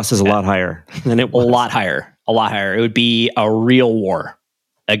 The cost is a lot higher than it was. A lot higher. It would be a real war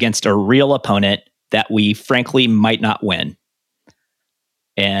against a real opponent that we frankly might not win.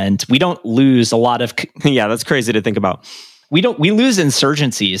 And we don't lose a lot of... Yeah, that's crazy to think about. We lose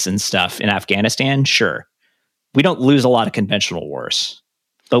insurgencies and stuff in Afghanistan, sure. We don't lose a lot of conventional wars,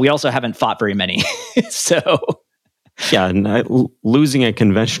 but we also haven't fought very many. So... Yeah, and losing a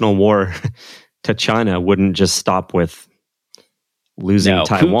conventional war to China wouldn't just stop with losing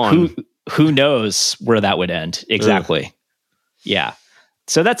Taiwan. Who knows where that would end? Exactly. Ugh. Yeah.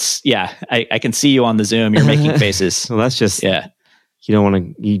 So that's, I can see you on the Zoom. You're making faces. Well, that's just,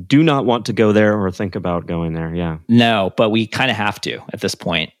 you do not want to go there or think about going there. Yeah. No, but we kind of have to at this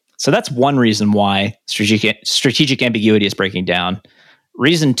point. So that's one reason why strategic ambiguity is breaking down.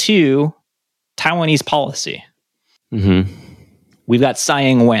 Reason two, Taiwanese policy. Mm-hmm. We've got Tsai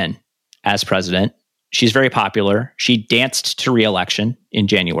Ing-wen as president. She's very popular. She danced to re-election in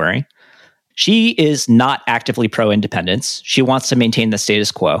January. She is not actively pro-independence. She wants to maintain the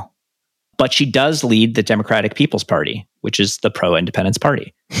status quo. But she does lead the Democratic People's Party, which is the pro-independence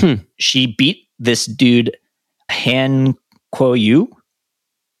party. She beat this dude, Han Kuo-yu,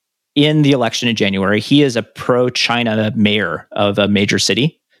 in the election in January. He is a pro-China mayor of a major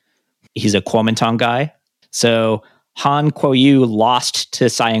city. He's a Kuomintang guy. So Han Kuo-yu lost to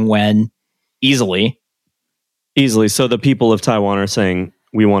Tsai Ing-wen easily. So the people of Taiwan are saying,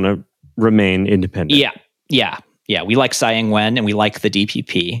 we want to remain independent. Yeah. We like Tsai Ing-wen and we like the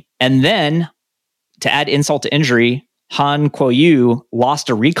DPP. And then, to add insult to injury, Han Kuo-yu lost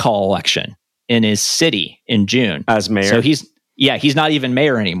a recall election in his city in June. As mayor? So he's not even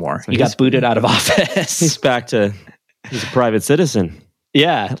mayor anymore. He got booted out of office. He's a private citizen.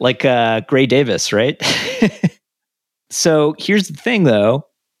 Yeah, like Gray Davis, right? So here's the thing, though.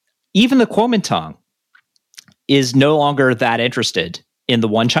 Even the Kuomintang is no longer that interested in the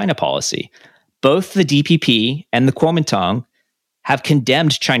One China policy. Both the DPP and the Kuomintang have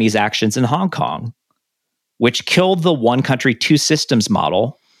condemned Chinese actions in Hong Kong, which killed the one country, two systems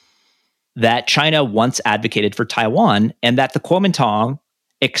model that China once advocated for Taiwan and that the Kuomintang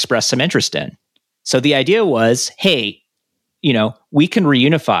expressed some interest in. So the idea was, hey, we can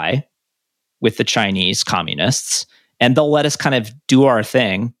reunify with the Chinese communists and they'll let us kind of do our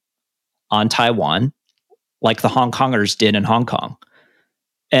thing on Taiwan like the Hong Kongers did in Hong Kong.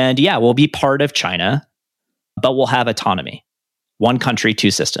 And yeah, we'll be part of China, but we'll have autonomy. One country,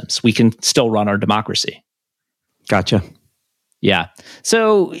 two systems. We can still run our democracy. Gotcha. Yeah.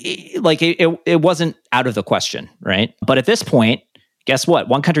 So it wasn't out of the question, right? But at this point, guess what?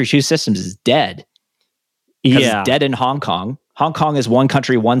 One country, two systems is dead. Yeah. It's dead in Hong Kong. Hong Kong is one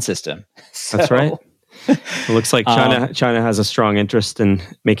country, one system. That's right. It looks like China has a strong interest in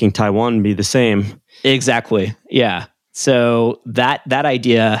making Taiwan be the same. Exactly. Yeah. So that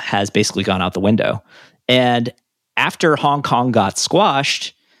idea has basically gone out the window. And after Hong Kong got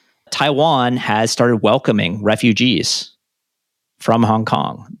squashed, Taiwan has started welcoming refugees from Hong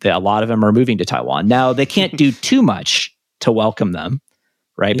Kong. A lot of them are moving to Taiwan. Now, they can't do too much to welcome them,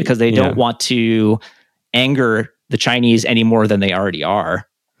 right? Because they don't want to anger the Chinese any more than they already are.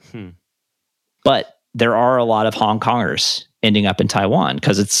 But there are a lot of Hong Kongers ending up in Taiwan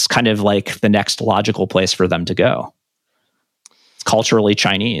because it's kind of like the next logical place for them to go. It's culturally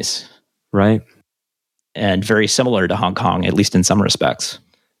Chinese. Right. And very similar to Hong Kong, at least in some respects.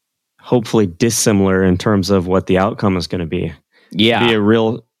 Hopefully dissimilar in terms of what the outcome is going to be. Yeah. It'd be a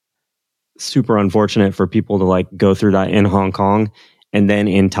real super unfortunate for people to go through that in Hong Kong and then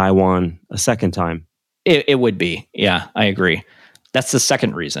in Taiwan a second time. It would be. Yeah, I agree. That's the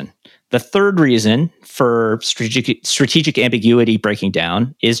second reason. The third reason for strategic ambiguity breaking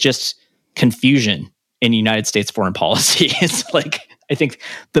down is just confusion in United States foreign policy. It's I think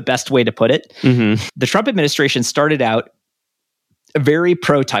the best way to put it. Mm-hmm. The Trump administration started out very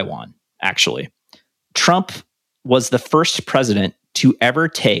pro-Taiwan, actually. Trump was the first president to ever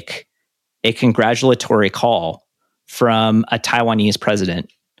take a congratulatory call from a Taiwanese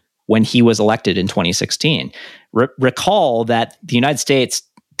president when he was elected in 2016. Recall that the United States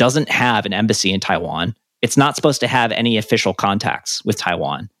doesn't have an embassy in Taiwan. It's not supposed to have any official contacts with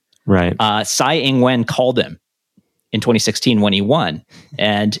Taiwan. Right. Tsai Ing-wen called him in 2016 when he won,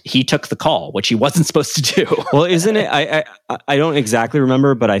 and he took the call, which he wasn't supposed to do. Well, isn't it? I don't exactly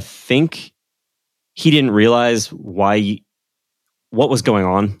remember, but I think he didn't realize what was going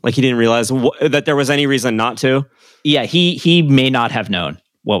on. He didn't realize that there was any reason not to. Yeah, he may not have known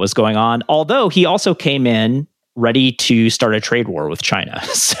what was going on, although he also came in ready to start a trade war with China.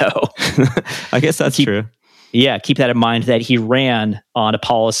 So I guess that's true. Yeah, keep that in mind that he ran on a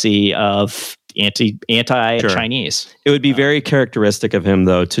policy of anti-Chinese. Sure. It would be very characteristic of him,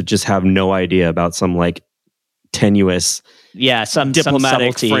 though, to just have no idea about some tenuous, some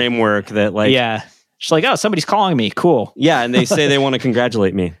diplomatic framework that she's like, oh, somebody's calling me, cool. Yeah, and they say they want to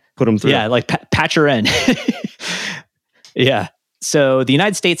congratulate me, put them through. Yeah, patch her in. Yeah. So the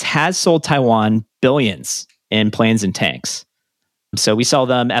United States has sold Taiwan billions in planes and tanks. So we sell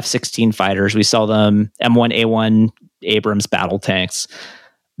them F-16 fighters. We sell them M1A1 Abrams battle tanks.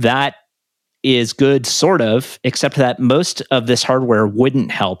 That is good, sort of, except that most of this hardware wouldn't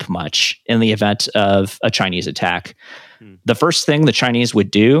help much in the event of a Chinese attack. The first thing the Chinese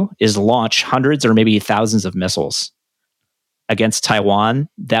would do is launch hundreds or maybe thousands of missiles against Taiwan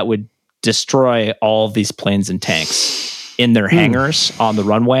that would destroy all of these planes and tanks in their hangars on the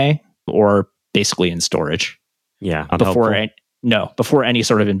runway or basically in storage. Yeah. Before any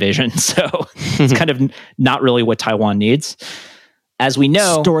sort of invasion. So it's kind of not really what Taiwan needs. As we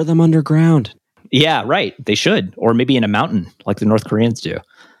know... Store them underground. Yeah, right. They should. Or maybe in a mountain like the North Koreans do.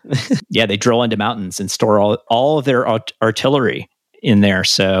 Yeah, they drill into mountains and store all of their artillery in there.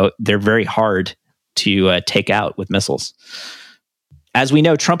 So they're very hard to take out with missiles. As we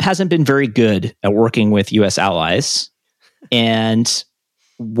know, Trump hasn't been very good at working with U.S. allies. And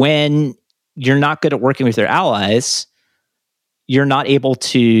when you're not good at working with your allies, you're not able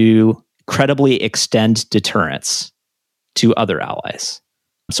to credibly extend deterrence to other allies.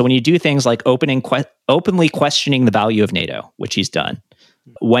 So when you do things like openly questioning the value of NATO, which he's done,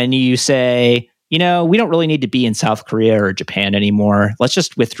 when you say, we don't really need to be in South Korea or Japan anymore, let's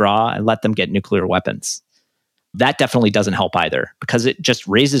just withdraw and let them get nuclear weapons. That definitely doesn't help either, because it just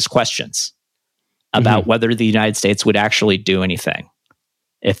raises questions about whether the United States would actually do anything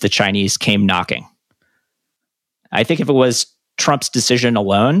if the Chinese came knocking. I think if it was Trump's decision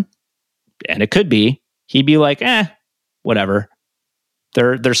alone, and it could be, he'd be like, whatever.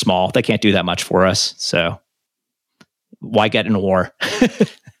 They're small. They can't do that much for us. So why get in a war?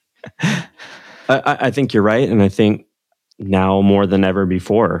 I think you're right. And I think now more than ever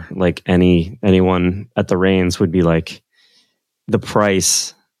before, like anyone at the reins would be like, the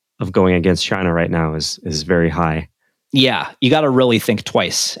price of going against China right now is very high. Yeah, you got to really think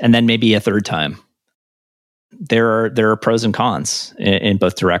twice, and then maybe a third time. There are pros and cons in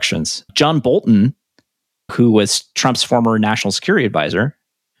both directions. John Bolton, who was Trump's former national security advisor,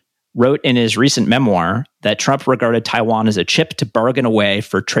 wrote in his recent memoir that Trump regarded Taiwan as a chip to bargain away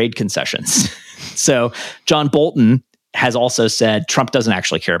for trade concessions. So John Bolton has also said Trump doesn't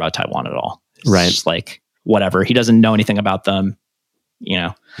actually care about Taiwan at all. Right. It's just like, whatever. He doesn't know anything about them.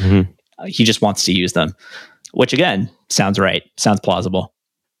 He just wants to use them, which again, sounds right. Sounds plausible.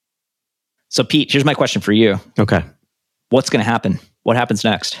 So Pete, here's my question for you. Okay. What's going to happen? What happens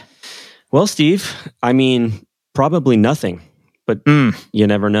next? Well, Steve, I mean, probably nothing, but you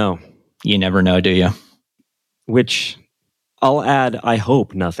never know. You never know, do you? Which I'll add, I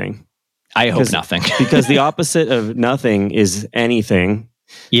hope nothing. I hope nothing. Because the opposite of nothing is anything.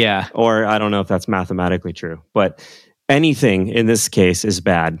 Yeah. Or I don't know if that's mathematically true, but anything in this case is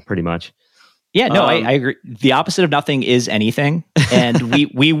bad, pretty much. Yeah, no, I agree. The opposite of nothing is anything. And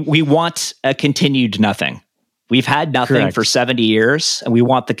we want a continued nothing. We've had nothing Correct. for 70 years, and we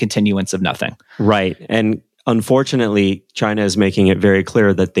want the continuance of nothing. Right. And unfortunately, China is making it very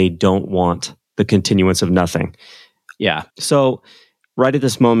clear that they don't want the continuance of nothing. Yeah. So right at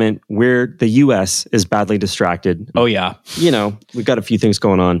this moment, the U.S. is badly distracted. Oh, yeah. We've got a few things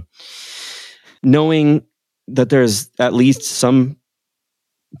going on. Knowing that there's at least some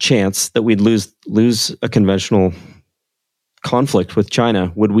chance that we'd lose a conventional conflict with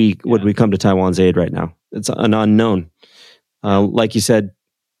China, would we come to Taiwan's aid right now? It's an unknown. Like you said,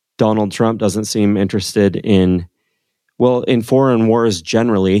 Donald Trump doesn't seem interested in foreign wars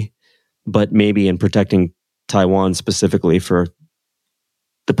generally, but maybe in protecting Taiwan specifically for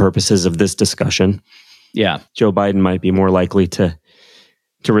the purposes of this discussion. Yeah. Joe Biden might be more likely to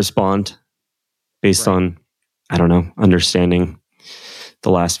respond based on, I don't know, understanding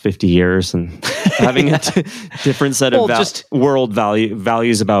the last 50 years and having a different set of world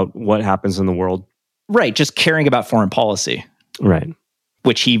values about what happens in the world. Right. Just caring about foreign policy. Right.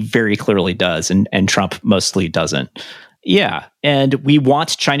 Which he very clearly does, and Trump mostly doesn't. Yeah. And we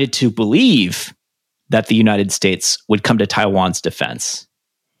want China to believe that the United States would come to Taiwan's defense,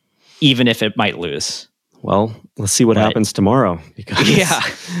 even if it might lose. Well, let's see what happens tomorrow. Because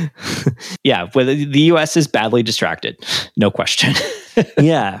yeah. Well, the U.S. is badly distracted, no question.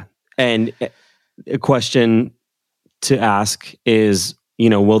 Yeah, and a question to ask is,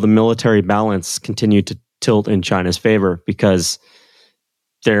 will the military balance continue to tilt in China's favor, because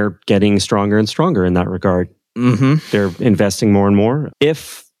they're getting stronger and stronger in that regard. Mm-hmm. They're investing more and more.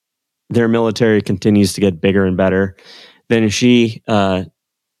 If their military continues to get bigger and better, then Xi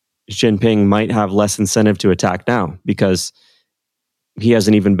Jinping might have less incentive to attack now, because he has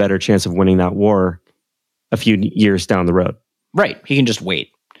an even better chance of winning that war a few years down the road. Right. He can just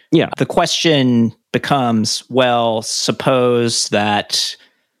wait. Yeah. The question becomes, well, suppose that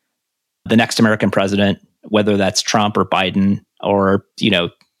the next American president, whether that's Trump or Biden or,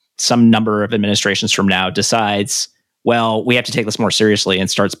 some number of administrations from now, decides, well, we have to take this more seriously and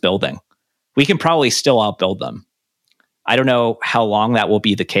starts building. We can probably still outbuild them. I don't know how long that will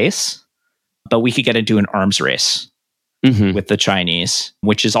be the case, but we could get into an arms race with the Chinese,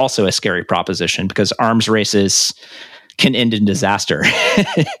 which is also a scary proposition, because arms races can end in disaster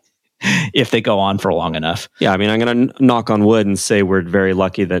if they go on for long enough. Yeah, I mean, I'm going to knock on wood and say we're very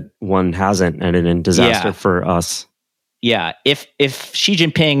lucky that one hasn't ended in disaster for us. Yeah, if Xi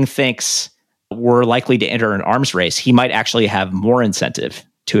Jinping thinks we're likely to enter an arms race, he might actually have more incentive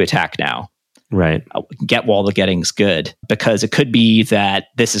to attack now. Right. Get while the getting's good, because it could be that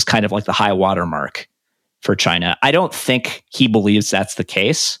this is kind of like the high watermark for China. I don't think he believes that's the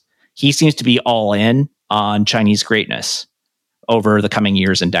case. He seems to be all in on Chinese greatness over the coming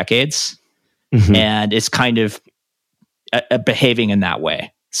years and decades. Mm-hmm. And it's kind of behaving in that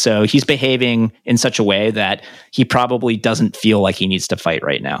way. So he's behaving in such a way that he probably doesn't feel like he needs to fight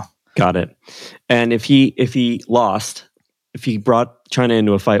right now. Got it. And if he lost, if he brought China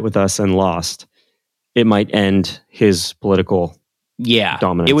into a fight with us and lost, it might end his political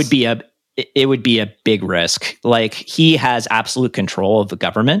dominance. It would be a big risk. Like, he has absolute control of the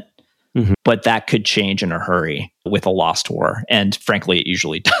government, mm-hmm. but that could change in a hurry with a lost war. And frankly, it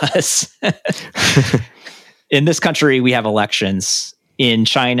usually does. In this country, we have elections. In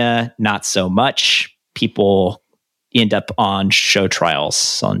China, not so much. People end up on show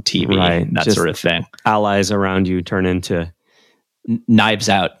trials on TV, right, that sort of thing. Allies around you turn into Knives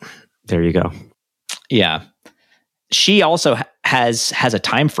Out. There you go. Yeah. She also has a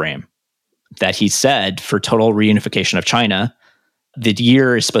time frame that he said for total reunification of China. The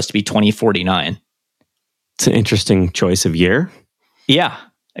year is supposed to be 2049. It's an interesting choice of year. Yeah,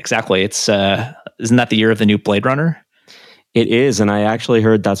 exactly. It's isn't that the year of the new Blade Runner? It is, and I actually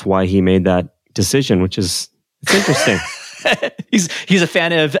heard that's why he made that decision, which is it's interesting. He's a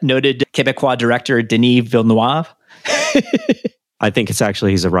fan of noted Quebecois director Denis Villeneuve. I think it's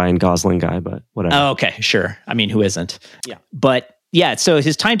actually he's a Ryan Gosling guy, but whatever. Oh, okay, sure. I mean, who isn't? Yeah. But yeah, so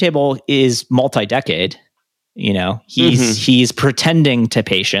his timetable is multi-decade. You know, he's pretending to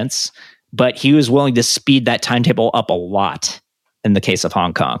patience, but he was willing to speed that timetable up a lot in the case of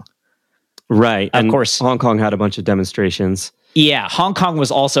Hong Kong. Right. Of and course, Hong Kong had a bunch of demonstrations. Yeah, Hong Kong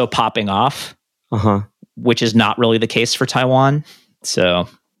was also popping off, which is not really the case for Taiwan. So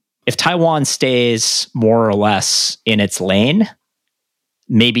if Taiwan stays more or less in its lane,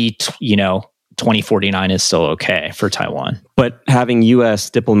 maybe, 2049 is still okay for Taiwan. But having U.S.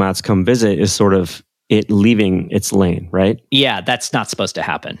 diplomats come visit is sort of it leaving its lane, right? Yeah, that's not supposed to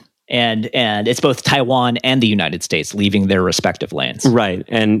happen. And it's both Taiwan and the United States leaving their respective lanes. Right.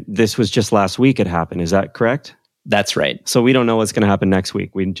 And this was just last week it happened. Is that correct? That's right. So we don't know what's going to happen next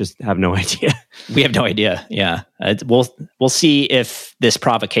week. We just have no idea. We have no idea. Yeah. We'll see if this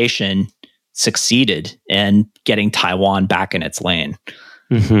provocation succeeded in getting Taiwan back in its lane.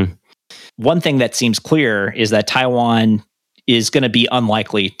 Mm-hmm. One thing that seems clear is that Taiwan is going to be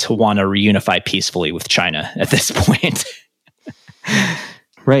unlikely to want to reunify peacefully with China at this point.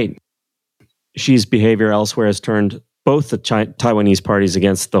 Right. Xi's behavior elsewhere has turned both the Taiwanese parties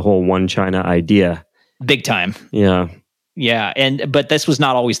against the whole one China idea. Big time. Yeah. Yeah. But this was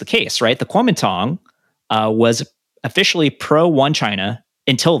not always the case, right? The Kuomintang was officially pro one China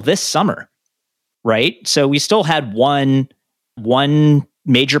until this summer, right? So we still had one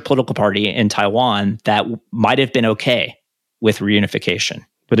major political party in Taiwan that might have been okay with reunification.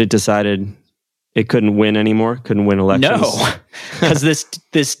 But it decided it couldn't win anymore, couldn't win elections. No, because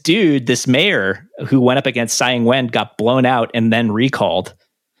this mayor who went up against Tsai Ing-wen got blown out and then recalled.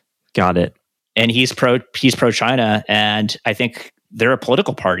 Got it. And he's pro China, and I think they're a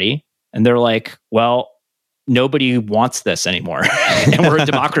political party, and they're like, well, nobody wants this anymore, and we're a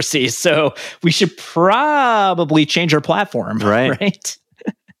democracy, so we should probably change our platform, right?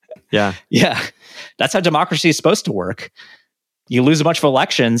 Yeah. That's how democracy is supposed to work. You lose a bunch of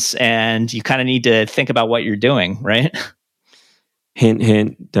elections and you kind of need to think about what you're doing, right? Hint,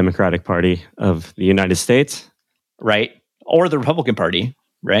 hint, Democratic Party of the United States. Right. Or the Republican Party,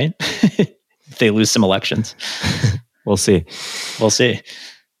 right? If they lose some elections. We'll see.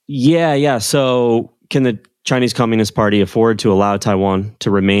 Yeah. So can the Chinese Communist Party afford to allow Taiwan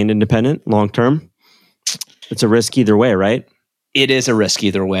to remain independent long term? It's a risk either way, right? It is a risk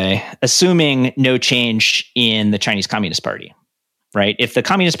either way, assuming no change in the Chinese Communist Party. Right? If the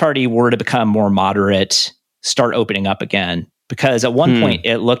Communist Party were to become more moderate, start opening up again, because at one point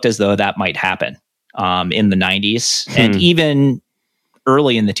it looked as though that might happen in the 90s and even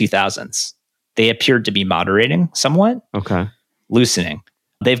early in the 2000s. They appeared to be moderating somewhat, loosening.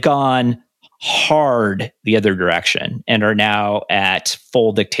 They've gone hard the other direction and are now at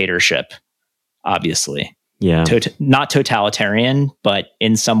full dictatorship, obviously. Yeah. Not totalitarian, but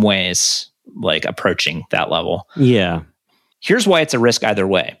in some ways, like approaching that level. Yeah. Here's why it's a risk either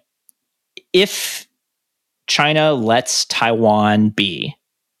way. If China lets Taiwan be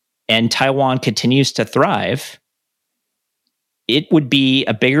and Taiwan continues to thrive, it would be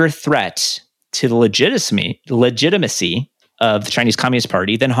a bigger threat to the legitimacy of the Chinese Communist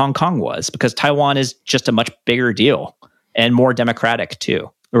Party than Hong Kong was, because Taiwan is just a much bigger deal and more democratic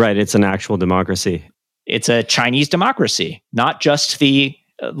too. Right. It's an actual democracy. It's a Chinese democracy, not just the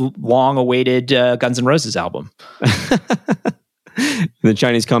long-awaited Guns N' Roses album. The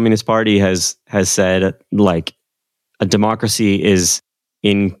Chinese Communist Party has said, like, a democracy is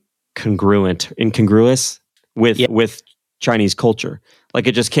incongruous with Chinese culture. Like,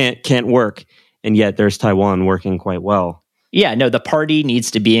 it just can't work. And yet there's Taiwan working quite well. Yeah, no, the party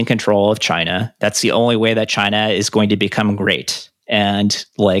needs to be in control of China. That's the only way that China is going to become great and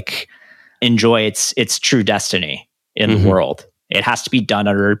like enjoy its true destiny in the world. It has to be done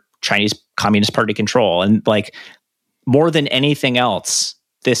under Chinese Communist Party control. And like more than anything else,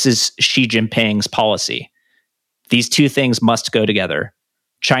 this is Xi Jinping's policy. These two things must go together.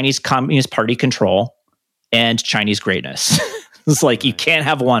 Chinese Communist Party control and Chinese greatness. It's like you can't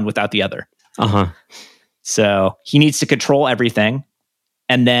have one without the other. So he needs to control everything,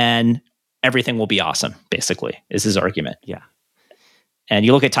 and then everything will be awesome, basically, is his argument. Yeah. And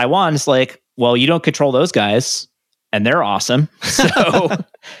you look at Taiwan, it's like, well, you don't control those guys, and they're awesome. So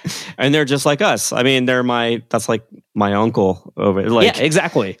and they're just like us. I mean, that's like my uncle over. Like, yeah,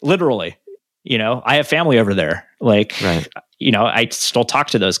 exactly. Literally. You know, I have family over there. Like, right. You know, I still talk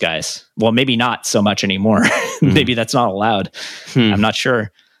to those guys. Well, maybe not so much anymore. Maybe that's not allowed. I'm not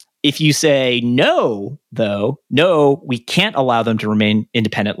sure. If you say no, though, no, we can't allow them to remain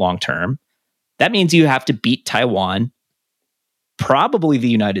independent long term, that means you have to beat Taiwan, probably the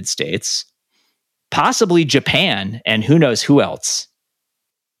United States, possibly Japan, and who knows who else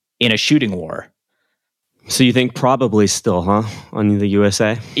in a shooting war. So you think probably still, huh, on the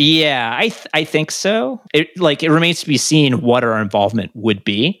USA? Yeah, I think so. It remains to be seen what our involvement would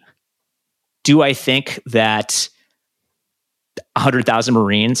be. Do I think that 100,000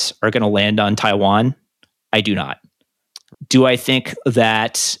 Marines are going to land on Taiwan? I do not. Do I think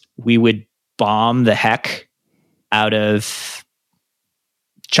that we would bomb the heck out of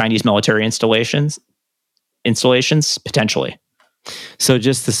Chinese military installations? Potentially. So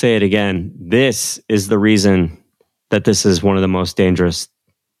just to say it again, this is the reason that this is one of the most dangerous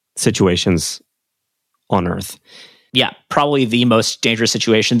situations on Earth. Yeah, probably the most dangerous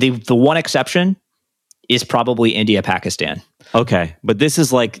situation. The one exception is probably India, Pakistan. Okay, but this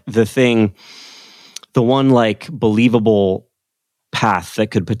is like the one like believable path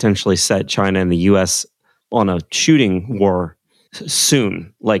that could potentially set China and the US on a shooting war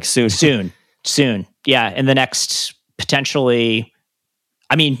soon. Soon. Yeah, in the next potentially,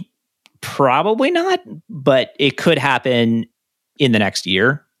 I mean, probably not, but it could happen in the next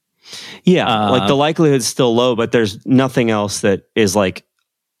year. Yeah, like the likelihood's still low, but there's nothing else that is like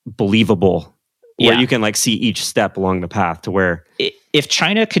believable where you can like see each step along the path to where if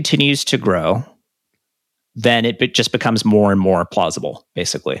China continues to grow, then it just becomes more and more plausible,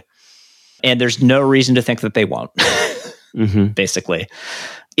 basically. And there's no reason to think that they won't, basically.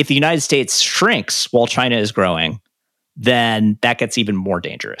 If the United States shrinks while China is growing, then that gets even more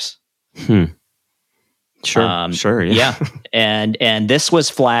dangerous. Sure. Yeah. And this was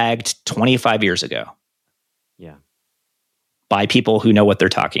flagged 25 years ago. Yeah. By people who know what they're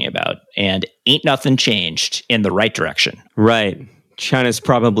talking about. And ain't nothing changed in the right direction. Right. China's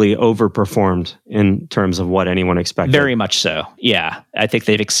probably overperformed in terms of what anyone expected. Very much so. Yeah. I think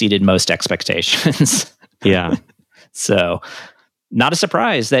they've exceeded most expectations. Yeah. So, not a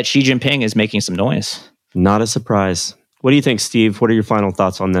surprise that Xi Jinping is making some noise. Not a surprise. What do you think, Steve? What are your final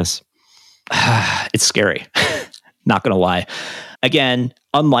thoughts on this? It's scary. Not going to lie. Again,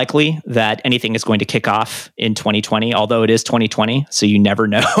 unlikely that anything is going to kick off in 2020, although it is 2020, so you never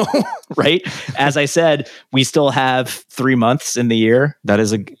know, right? As I said, we still have 3 months in the year.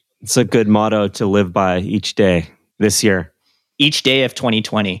 It's a good motto to live by each day this year. Each day of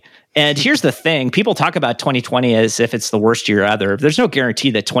 2020. And here's the thing. People talk about 2020 as if it's the worst year ever. There's no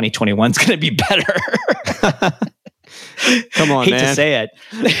guarantee that 2021 is going to be better. Come on, Hate man. to say it.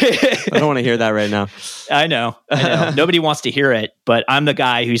 I don't want to hear that right now. I know. Nobody wants to hear it, but I'm the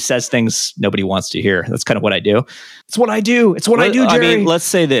guy who says things nobody wants to hear. That's kind of what I do. It's what I do, Jerry. I mean, let's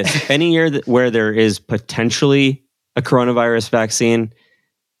say this. Any year where there is potentially a coronavirus vaccine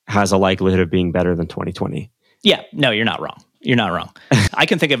has a likelihood of being better than 2020. Yeah. No, you're not wrong. I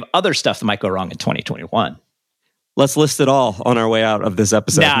can think of other stuff that might go wrong in 2021. Let's list it all on our way out of this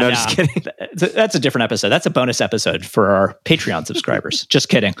episode. No, just kidding. That's a different episode. That's a bonus episode for our Patreon subscribers. Just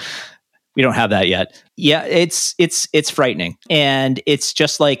kidding. We don't have that yet. Yeah, it's frightening. And it's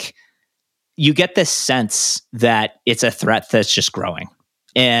just like you get this sense that it's a threat that's just growing.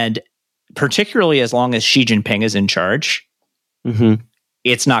 And particularly as long as Xi Jinping is in charge,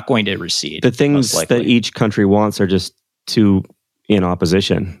 it's not going to recede. The things that each country wants are just too in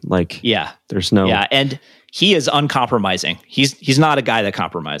opposition. Like, there's no... Yeah, and he is uncompromising. He's not a guy that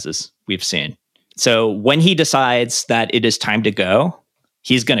compromises, we've seen. So when he decides that it is time to go,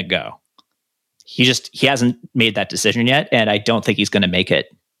 he's going to go. He hasn't made that decision yet, and I don't think he's going to make it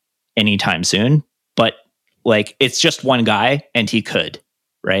anytime soon. But like, it's just one guy, and he could,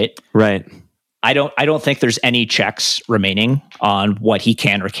 right? Right. I don't think there's any checks remaining on what he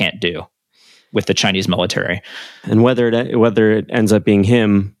can or can't do with the Chinese military. And whether it ends up being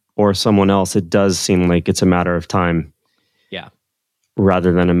him or someone else, it does seem like it's a matter of time. Yeah.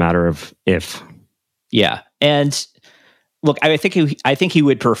 Rather than a matter of if. Yeah. And look, I think he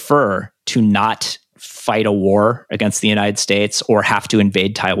would prefer to not fight a war against the United States or have to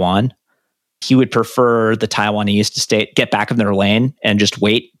invade Taiwan. He would prefer the Taiwanese to get back in their lane and just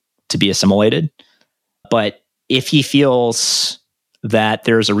wait to be assimilated. But if he feels that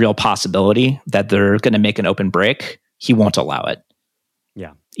there's a real possibility that they're going to make an open break, he won't allow it.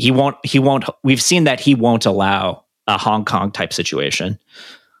 Yeah. He won't. We've seen that he won't allow a Hong Kong type situation.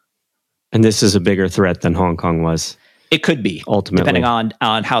 And this is a bigger threat than Hong Kong was. It could be, ultimately, depending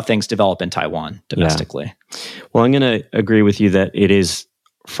on how things develop in Taiwan domestically. Yeah. Well, I'm going to agree with you that it is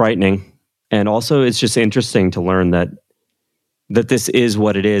frightening. And also, it's just interesting to learn that this is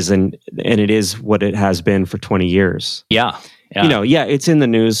what it is, and it is what it has been for 20 years. Yeah. It's in the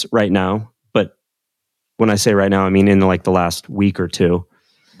news right now. But when I say right now, I mean in the last week or two.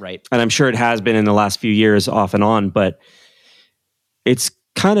 Right. And I'm sure it has been in the last few years off and on, but it's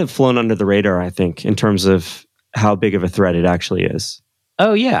kind of flown under the radar, I think, in terms of how big of a threat it actually is.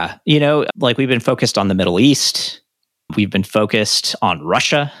 Oh, yeah. We've been focused on the Middle East. We've been focused on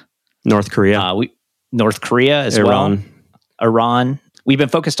Russia. North Korea. North Korea as Iran. well. Iran. We've been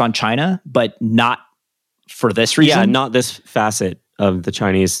focused on China, but not for this reason. Yeah, not this facet of the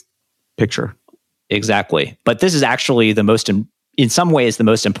Chinese picture. Exactly. But this is actually in some ways, the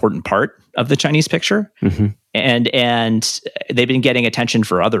most important part of the Chinese picture. Mm-hmm. And they've been getting attention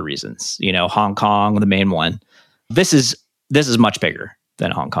for other reasons. Hong Kong, the main one. This is much bigger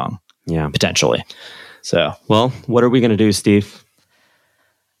than Hong Kong. Yeah. Potentially. So, well, what are we going to do, Steve?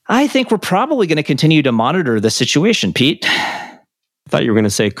 I think we're probably going to continue to monitor the situation, Pete. I thought you were going to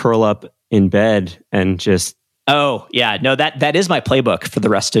say curl up in bed and just... Oh, yeah. No, that is my playbook for the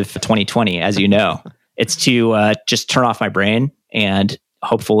rest of 2020, as you know. It's to just turn off my brain and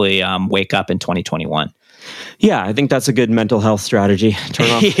hopefully wake up in 2021. Yeah, I think that's a good mental health strategy. Turn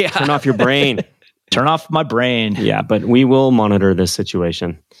off your brain. Turn off my brain. Yeah, but we will monitor this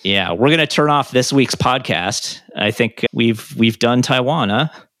situation. Yeah, we're going to turn off this week's podcast. I think we've done Taiwan, huh?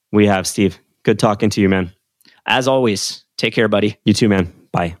 We have, Steve. Good talking to you, man. As always, take care, buddy. You too, man.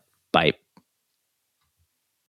 Bye. Bye.